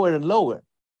lower and lower and lower.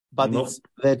 But it's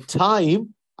the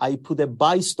time I put a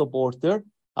buy stop order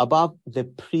above the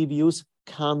previous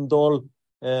candle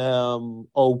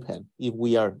open, if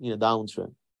we are in a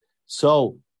downtrend.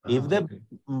 So if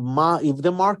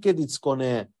the market is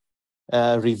gonna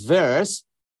reverse,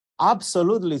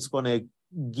 absolutely it's gonna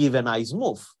give a nice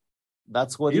move.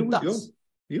 That's what it does.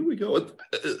 Here we go.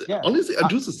 Honestly, I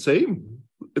do the same.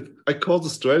 I call the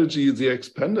strategy the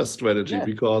expander strategy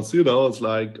because, it's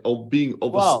like being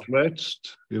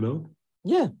overstretched,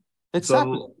 Yeah,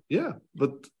 exactly. So,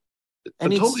 but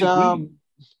and I totally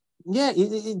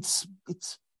agree.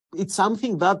 It's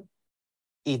something that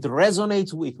it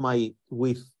resonates with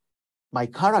my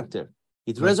character.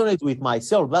 It resonates with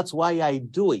myself. That's why I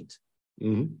do it.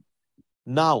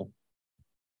 Now,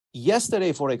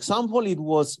 yesterday, for example, it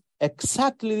was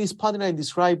exactly this pattern I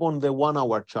described on the 1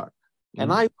 hour chart.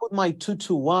 And I put my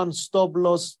 2-to-1 stop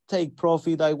loss, take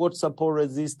profit. I watch support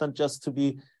resistance just to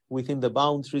be within the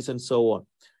boundaries and so on.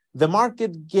 The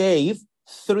market gave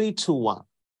 3-to-1.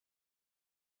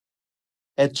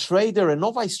 A trader, a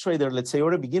novice trader, let's say,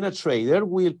 or a beginner trader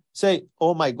will say,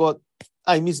 oh my God,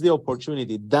 I missed the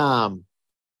opportunity. Damn.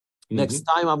 Next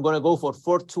time I'm going to go for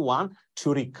 4-to-1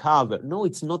 to recover. No,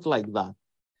 it's not like that.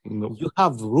 No. You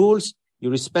have rules. You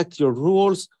respect your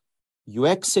rules. You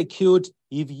execute.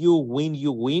 If you win,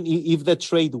 you win. If the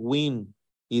trade win,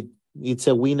 it's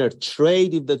a winner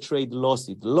trade. If the trade lost,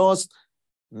 it lost.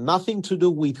 Nothing to do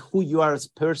with who you are as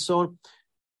a person.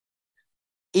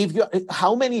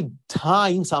 How many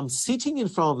times I'm sitting in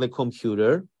front of the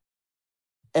computer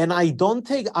And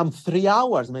I'm 3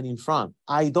 hours, man, in front.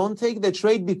 I don't take the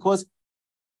trade because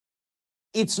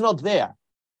it's not there.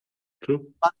 True.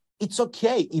 But it's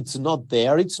okay. It's not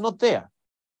there. It's not there.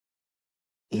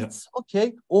 It's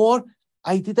okay. Or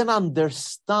I didn't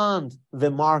understand the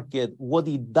market, what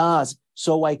it does,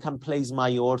 so I can place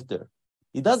my order.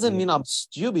 It doesn't mean I'm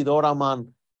stupid or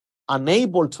I'm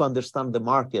unable to understand the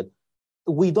market.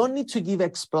 We don't need to give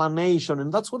explanation.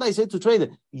 And that's what I say to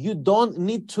traders. You don't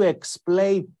need to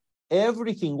explain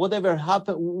everything,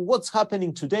 what's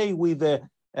happening today with the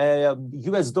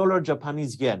US dollar,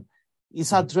 Japanese yen.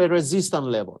 It's at the resistance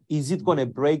level. Is it going to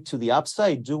break to the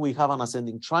upside? Do we have an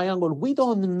ascending triangle? We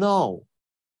don't know.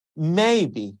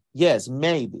 Maybe, yes,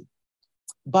 maybe.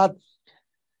 But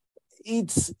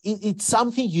it's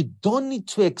something you don't need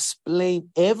to explain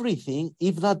everything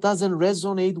if that doesn't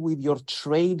resonate with your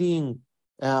trading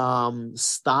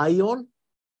style.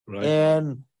 Right.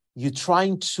 And you're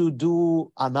trying to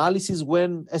do analysis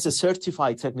when, as a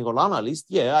certified technical analyst,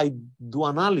 I do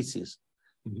analysis.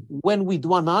 Mm-hmm. When we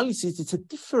do analysis, it's a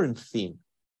different thing.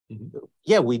 Mm-hmm.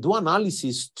 Yeah, we do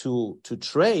analysis to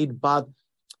trade, but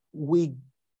we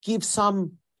give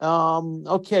some,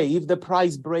 if the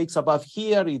price breaks above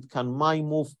here, it might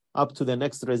move up to the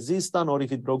next resistance, or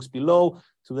if it breaks below,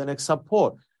 to the next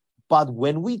support. But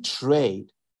when we trade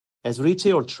as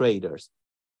retail traders,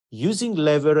 using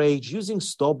leverage, using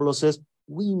stop losses,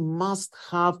 we must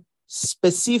have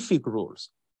specific rules,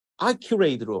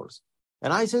 accurate rules.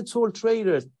 And I said to all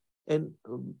traders, and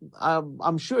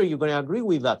I'm sure you're going to agree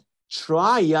with that,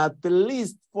 try at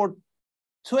least for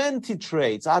 20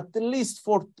 trades, at least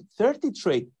for 30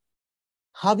 trades,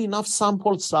 have enough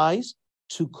sample size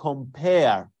to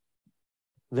compare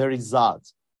the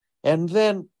results. And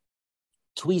then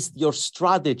twist your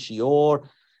strategy, or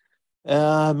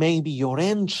maybe your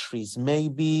entries,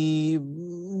 maybe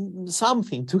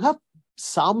something, to have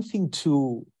something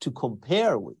to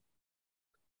compare with.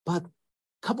 But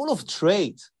couple of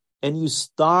trades, and you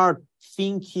start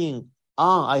thinking,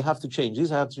 I have to change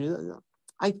this,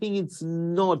 I think it's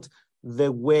not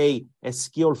the way a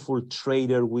skillful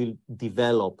trader will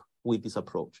develop with this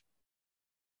approach.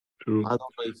 True. I don't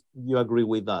know if you agree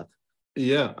with that.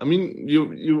 Yeah, I mean,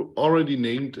 you already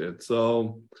named it.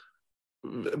 So,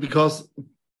 because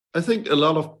I think a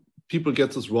lot of people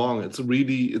get this wrong. It's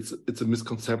a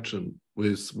misconception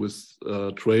with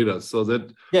traders. So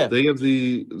that they have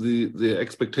the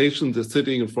expectation, they're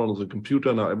sitting in front of the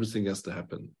computer, now everything has to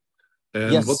happen.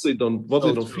 And what they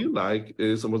don't feel like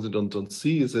is, and what they don't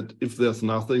see is that if there's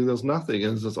nothing, there's nothing,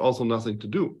 and there's also nothing to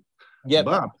do. Yep.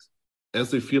 But as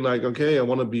they feel like, okay, I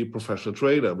want to be a professional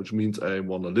trader, which means I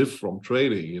want to live from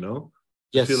trading,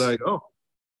 Yes. Feel like,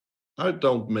 I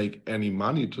don't make any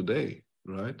money today,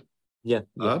 right? Yeah.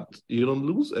 But you don't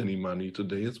lose any money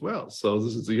today as well. So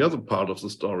this is the other part of the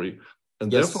story.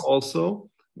 And therefore also,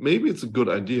 maybe it's a good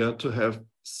idea to have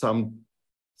some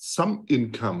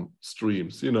income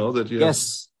streams, that you have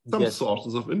some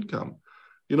sources of income.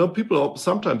 People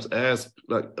sometimes ask,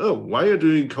 like, oh, why are you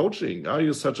doing coaching? Are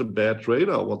you such a bad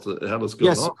trader? What the hell is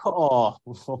going on? Oh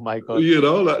my God.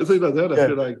 Like, things like that. I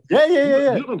feel like,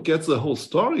 you don't get the whole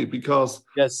story, because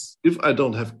if I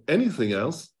don't have anything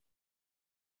else,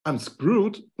 I'm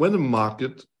screwed when the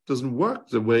market doesn't work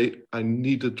the way I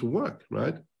need it to work,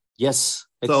 right? Yes.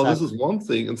 Exactly. So this is one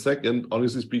thing. And second,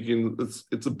 honestly speaking,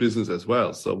 it's a business as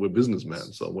well. So we're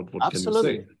businessmen. So what can you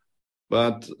say?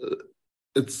 But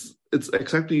it's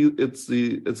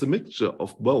a mixture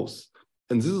of both.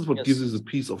 And this is what gives us a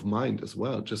peace of mind as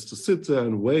well, just to sit there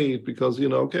and wait, because,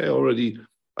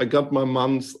 I got my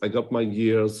months, I got my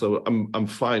year, so I'm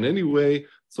fine anyway.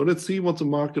 So let's see what the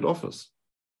market offers.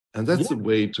 And that's the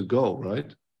way to go,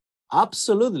 right?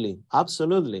 Absolutely.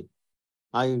 Absolutely.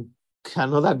 I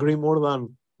cannot agree more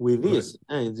than with this.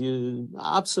 Right.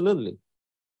 Absolutely.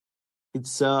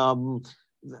 It's, I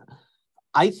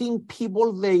think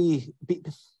people,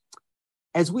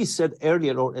 as we said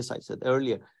earlier, or as I said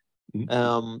earlier,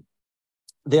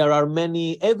 there are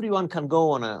everyone can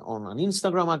go on an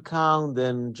Instagram account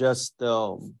and just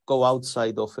go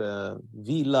outside of a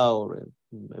villa or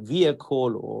a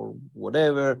vehicle or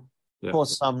whatever,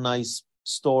 post some nice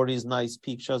stories, nice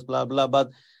pictures, blah, blah.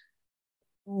 But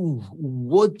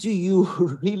what do you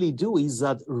really do? Is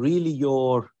that really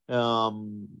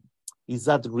is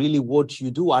that really what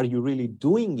you do? Are you really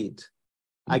doing it?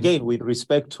 Again, with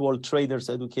respect to all traders,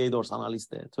 educators, analysts,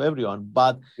 to everyone.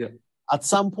 But at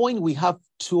some point, we have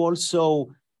to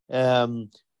also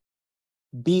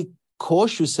be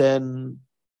cautious and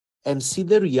see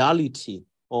the reality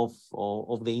of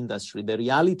the industry, the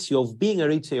reality of being a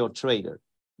retail trader.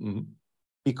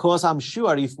 Because I'm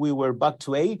sure if we were back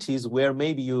to 80s, where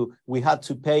maybe we had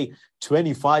to pay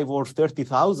 25 or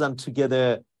 30,000 to get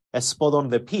a spot on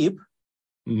the PIP,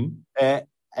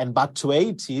 and back to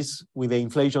 80s with the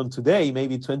inflation today,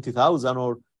 maybe 20,000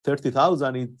 or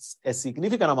 30,000, it's a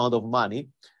significant amount of money.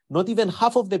 Not even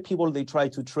half of the people they try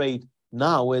to trade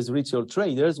now as retail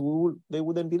traders, they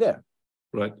wouldn't be there.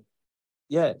 Right.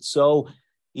 Yeah. So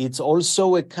it's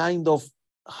also a kind of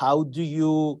how do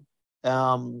you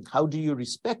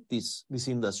respect this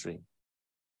industry?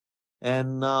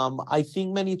 And I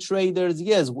think many traders,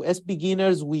 yes, as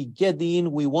beginners, we get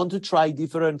in, we want to try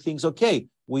different things. Okay,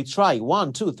 we try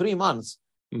 1, 2, 3 months.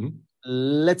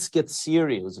 Let's get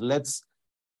serious. Let's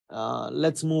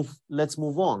move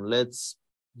on. Let's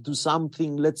do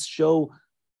something. Let's show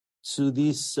to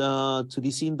this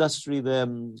industry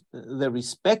the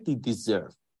respect it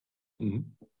deserves.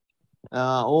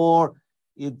 Or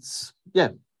it's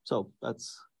so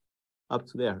that's up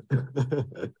to there.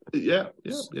 Yeah.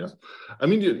 I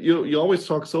mean, you always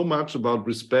talk so much about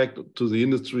respect to the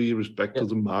industry, respect to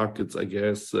the markets, I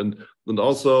guess, and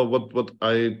also what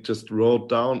I just wrote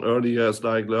down earlier is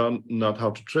like learn not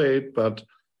how to trade, but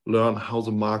learn how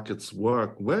the markets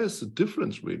work. Where is the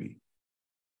difference really?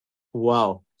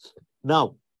 Wow.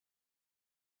 Now,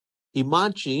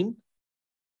 imagine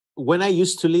when I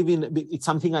used to live in, it's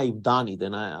something I've done it,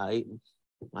 and I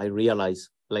realized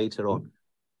later on.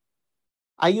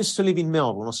 I used to live in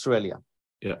Melbourne, Australia.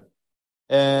 Yeah.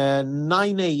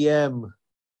 9 a.m.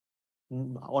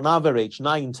 on average,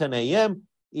 9, 10 a.m.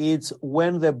 It's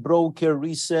when the broker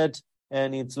reset,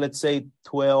 and it's, let's say,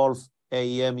 12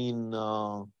 a.m.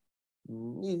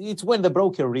 It's when the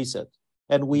broker reset.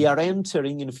 And we are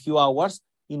entering in a few hours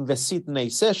in the Sydney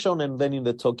session and then in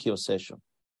the Tokyo session.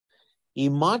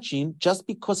 Imagine, just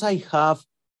because I have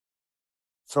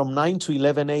from 9 to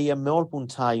 11 a.m. Melbourne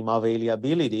time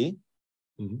availability,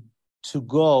 to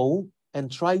go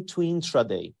and try to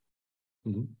intraday.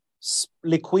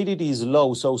 Liquidity is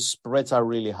low, so spreads are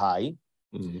really high.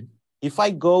 If I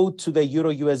go to the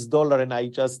Euro US dollar and I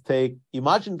just take,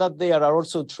 imagine that there are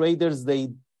also traders, they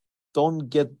don't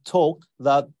get taught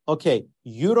that, okay,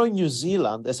 Euro New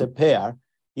Zealand as a pair,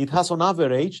 it has on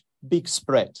average big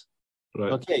spread.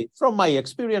 Right. Okay, from my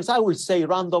experience, I will say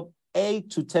random 8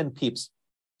 to 10 pips.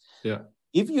 Yeah.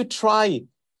 If you try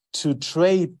to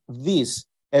trade this,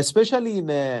 especially in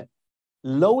a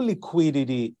low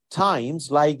liquidity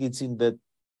times, like it's in the,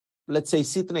 let's say,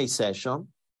 Sydney session,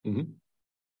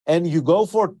 and you go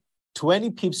for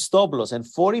 20 pip stop loss and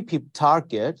 40 pip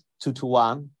target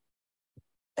 2-to-1,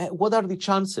 what are the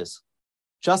chances?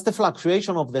 Just the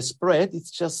fluctuation of the spread, it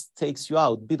just takes you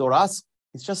out. Bid or ask,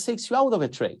 it just takes you out of a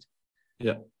trade.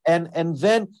 Yeah. And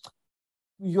then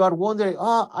you are wondering,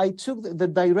 I took the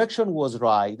direction was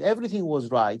right, everything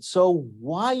was right. So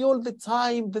why all the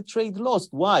time the trade lost?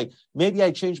 Why? Maybe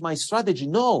I changed my strategy.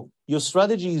 No, your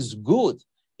strategy is good.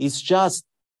 It's just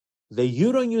the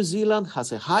Euro New Zealand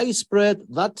has a high spread.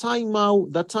 That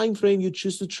time frame you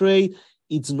choose to trade,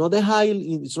 it's not in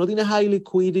a high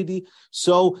liquidity.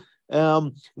 So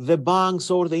the banks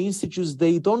or the institutes,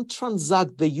 they don't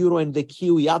transact the euro and the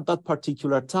Kiwi at that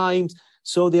particular time.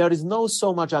 So there is no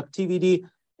so much activity.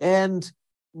 And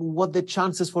what the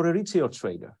chances for a retail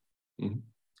trader?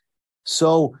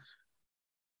 So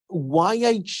why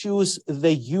I choose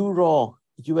the euro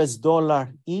US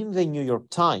dollar in the New York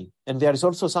Times? And there is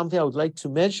also something I would like to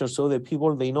mention so that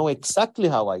people, they know exactly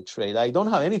how I trade. I don't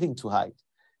have anything to hide.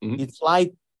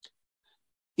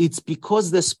 It's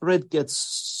because the spread gets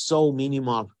so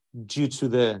minimal due to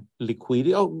the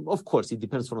liquidity. Of course, it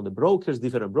depends from the brokers,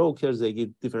 different brokers, they give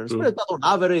different spread. But on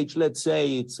average, let's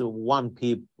say it's 1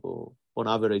 pip on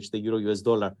average, the euro US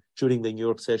dollar during the New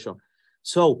York session.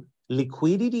 So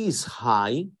liquidity is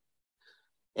high.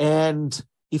 And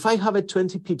if I have a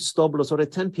 20 pip stop loss or a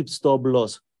 10 pip stop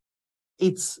loss,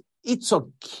 it's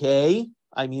okay.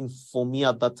 I mean, for me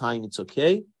at that time, it's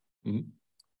okay.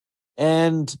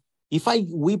 And if I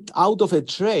whipped out of a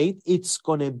trade, it's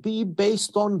going to be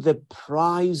based on the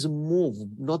price move,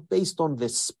 not based on the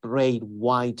spread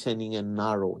widening and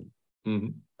narrowing.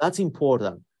 That's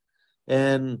important.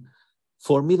 And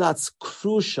for me, that's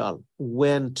crucial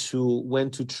when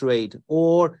to trade.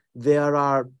 Or there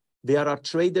are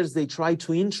traders, they try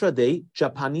to intraday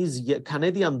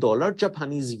Canadian dollar,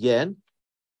 Japanese yen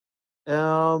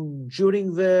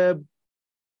during the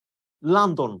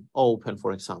London Open,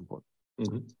 for example.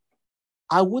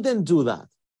 I wouldn't do that.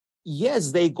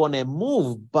 Yes, they're going to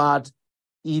move, but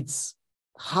it's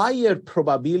higher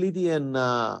probability and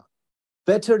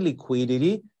better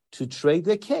liquidity to trade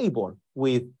the cable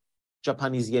with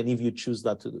Japanese yen if you choose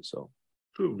that to do so.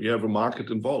 True. You have a market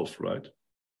involved, right?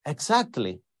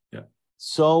 Exactly. Yeah.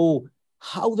 So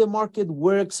how the market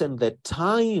works and the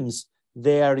times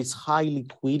there is high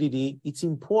liquidity, it's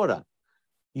important.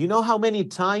 You know how many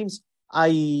times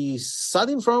I sat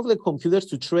in front of the computer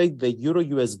to trade the euro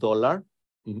US dollar,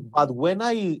 but when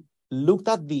I looked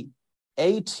at the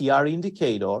ATR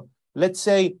indicator, let's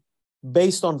say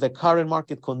based on the current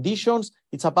market conditions,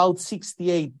 it's about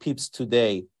 68 pips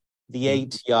today, the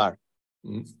ATR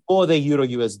for the euro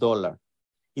US dollar.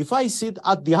 If I sit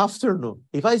at the afternoon,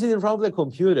 if I sit in front of the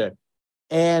computer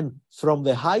and from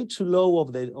the high to low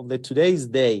of the today's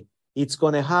day, it's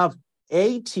going to have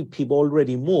 80 pip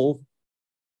already moved,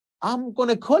 I'm going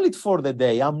to call it for the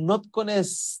day. I'm not going to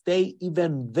stay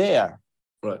even there.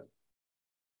 Right.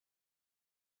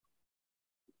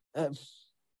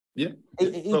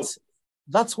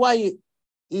 That's why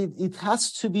it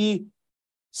has to be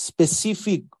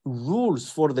specific rules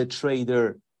for the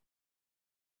trader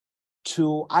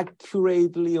to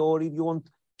accurately, or if you want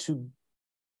to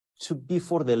be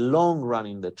for the long run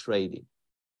in the trading.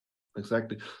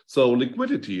 Exactly. So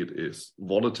liquidity it is,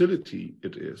 volatility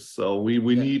it is. So we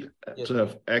need to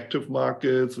have active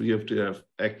markets. We have to have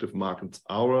active markets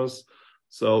hours.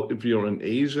 So if you're in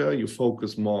Asia, you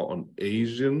focus more on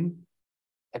Asian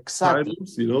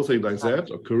titles, things like that,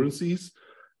 or currencies.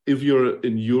 If you're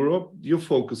in Europe, your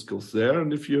focus goes there.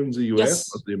 And if you're in the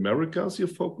US or the Americas, your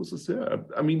focus is there.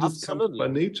 I mean, this comes by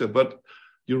nature, but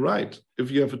you're right.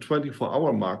 If you have a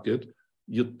 24-hour market,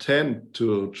 you tend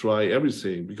to try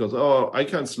everything because, I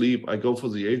can't sleep. I go for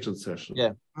the Asian session.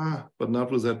 Yeah. But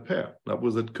not with that pair, not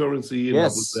with that currency,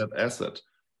 not with that asset.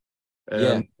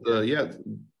 And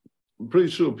I'm pretty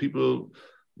sure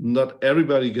not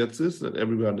everybody gets this, not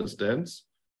everybody understands.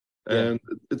 And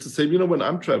it's the same, when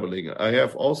I'm traveling, I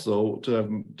have also to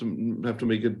have to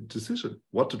make a decision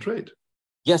what to trade.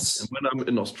 Yes. And when I'm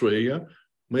in Australia,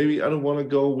 maybe I don't want to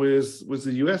go with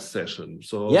the US session.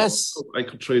 So I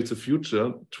could trade the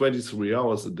future 23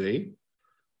 hours a day.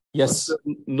 Yes.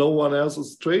 No one else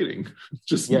is trading.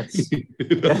 Just me.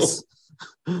 Yes.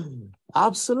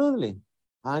 Absolutely.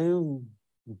 I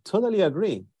totally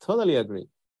agree.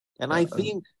 And I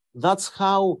think that's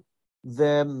how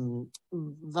the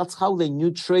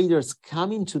new traders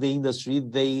come into the industry.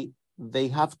 They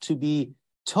have to be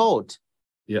taught,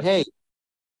 hey,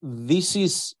 this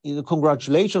is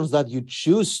congratulations that you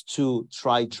choose to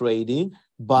try trading,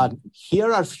 but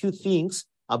here are a few things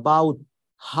about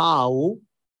how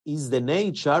is the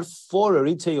nature for a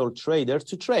retail trader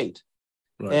to trade.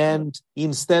 Right. And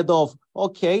instead of,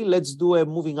 let's do a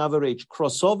moving average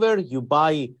crossover, you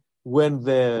buy when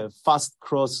the fast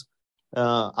cross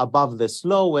above the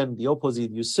slow, and the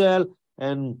opposite you sell,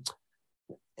 and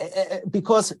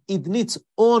because it needs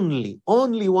only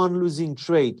one losing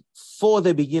trade for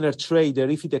the beginner trader.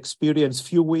 If it experiences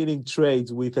few winning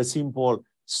trades with a simple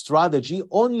strategy,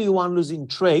 only one losing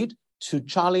trade to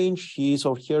challenge his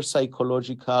or her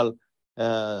psychological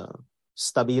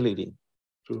stability.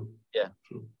 True. Yeah.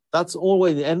 True. That's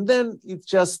always, and then it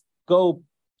just go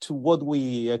to what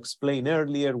we explained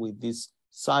earlier with this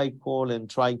cycle and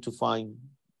trying to find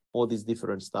all this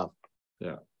different stuff.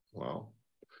 Yeah. Wow.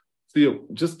 Theo,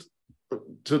 just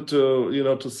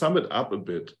to sum it up a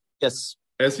bit. Yes.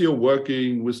 As you're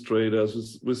working with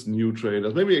traders, with new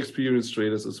traders, maybe experienced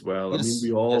traders as well. Yes. I mean,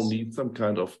 we all need some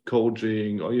kind of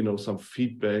coaching or, some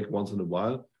feedback once in a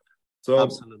while. So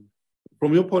absolutely.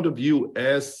 From your point of view,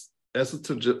 as a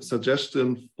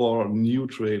suggestion for new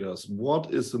traders,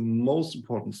 what is the most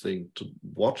important thing to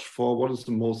watch for? What is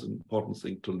the most important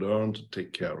thing to learn, to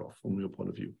take care of from your point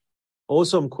of view?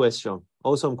 Awesome question,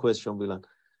 Wieland.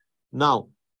 Now,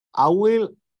 I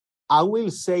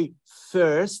will say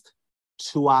first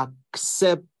to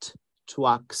accept,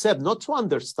 not to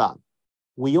understand.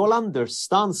 We all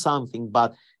understand something,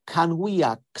 but can we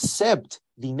accept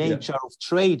the nature of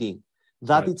trading?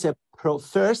 That it's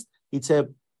a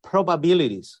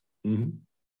probabilities. Mm-hmm.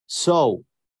 So,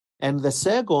 and the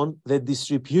second, the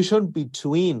distribution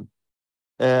between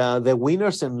the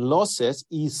winners and losses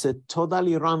is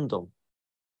totally random,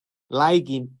 like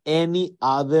in any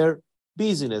other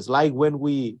business. Like when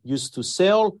we used to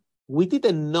sell, we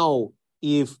didn't know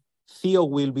if Theo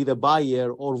will be the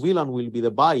buyer or Wieland will be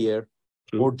the buyer.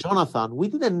 True. Or Jonathan. We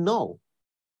didn't know.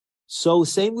 So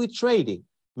same with trading.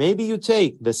 Maybe you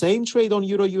take the same trade on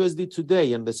Euro USD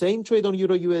today and the same trade on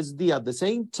Euro USD at the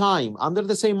same time, under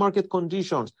the same market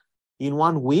conditions. In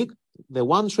 1 week, the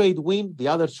one trade win, the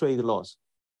other trade loss.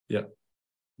 Yeah.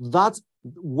 That's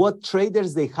what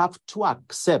traders, they have to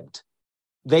accept.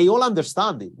 They all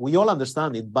understand it. We all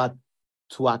understand it. But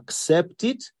to accept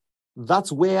it,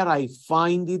 that's where I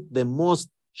find it the most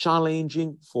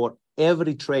challenging for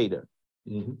every trader.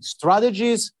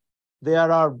 Strategies,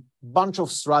 there are a bunch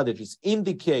of strategies,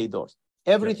 indicators,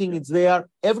 everything is there,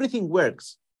 everything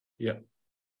works. Yeah.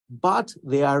 But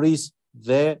there is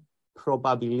the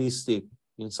probabilistic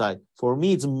inside. For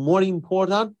me, it's more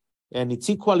important, and it's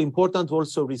equally important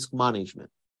also risk management.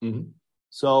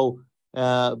 So,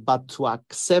 but to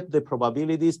accept the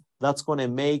probabilities, that's going to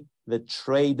make the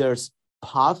trader's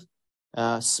path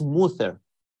smoother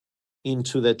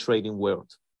into the trading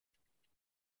world.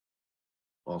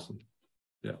 Awesome.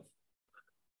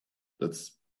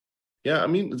 Yeah. I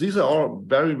mean, these are all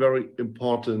very, very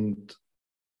important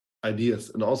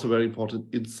ideas and also very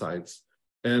important insights.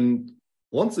 And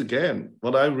once again,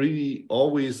 what I really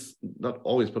not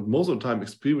always, but most of the time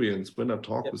experience when I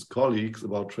talk with colleagues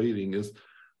about trading is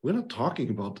we're not talking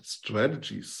about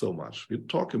strategies so much. We're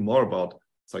talking more about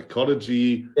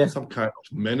psychology, some kind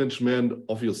of management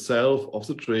of yourself, of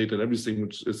the trade, and everything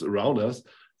which is around us.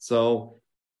 So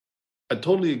I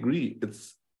totally agree.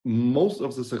 It's most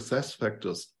of the success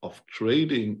factors of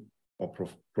trading or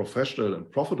professional and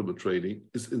profitable trading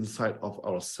is inside of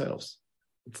ourselves.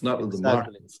 It's not in the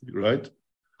markets, right?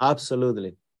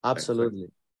 Absolutely. Absolutely.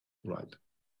 Right.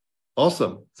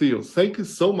 Awesome. Theo, thank you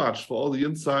so much for all the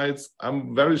insights.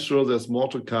 I'm very sure there's more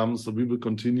to come, so we will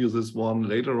continue this one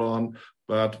later on.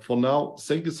 But for now,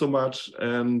 thank you so much.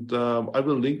 And I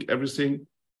will link everything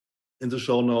in the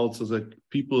show notes so that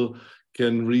people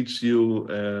can reach you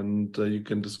and you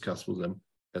can discuss with them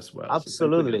as well.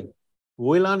 Absolutely. So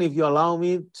Wieland, if you allow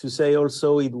me to say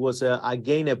also, it was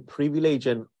again a privilege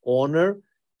and honor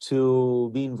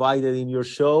to be invited in your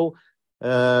show.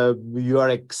 You are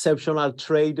an exceptional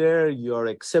trader, you are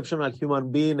an exceptional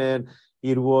human being, and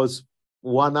it was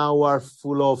 1 hour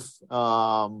full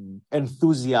of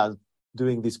enthusiasm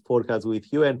doing this podcast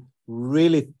with you. And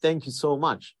really, thank you so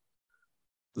much.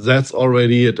 That's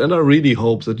already it. And I really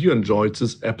hope that you enjoyed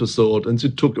this episode and you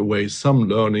took away some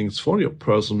learnings for your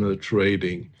personal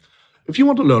trading. If you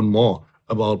want to learn more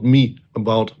about me,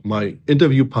 about my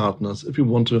interview partners, if you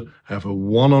want to have a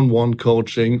one-on-one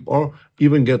coaching or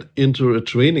even get into a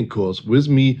training course with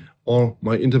me or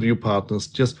my interview partners,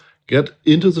 just get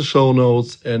into the show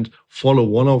notes and follow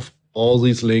one of all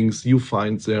these links you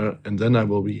find there. And then I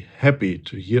will be happy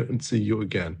to hear and see you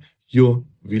again. Your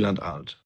Wieland Arlt.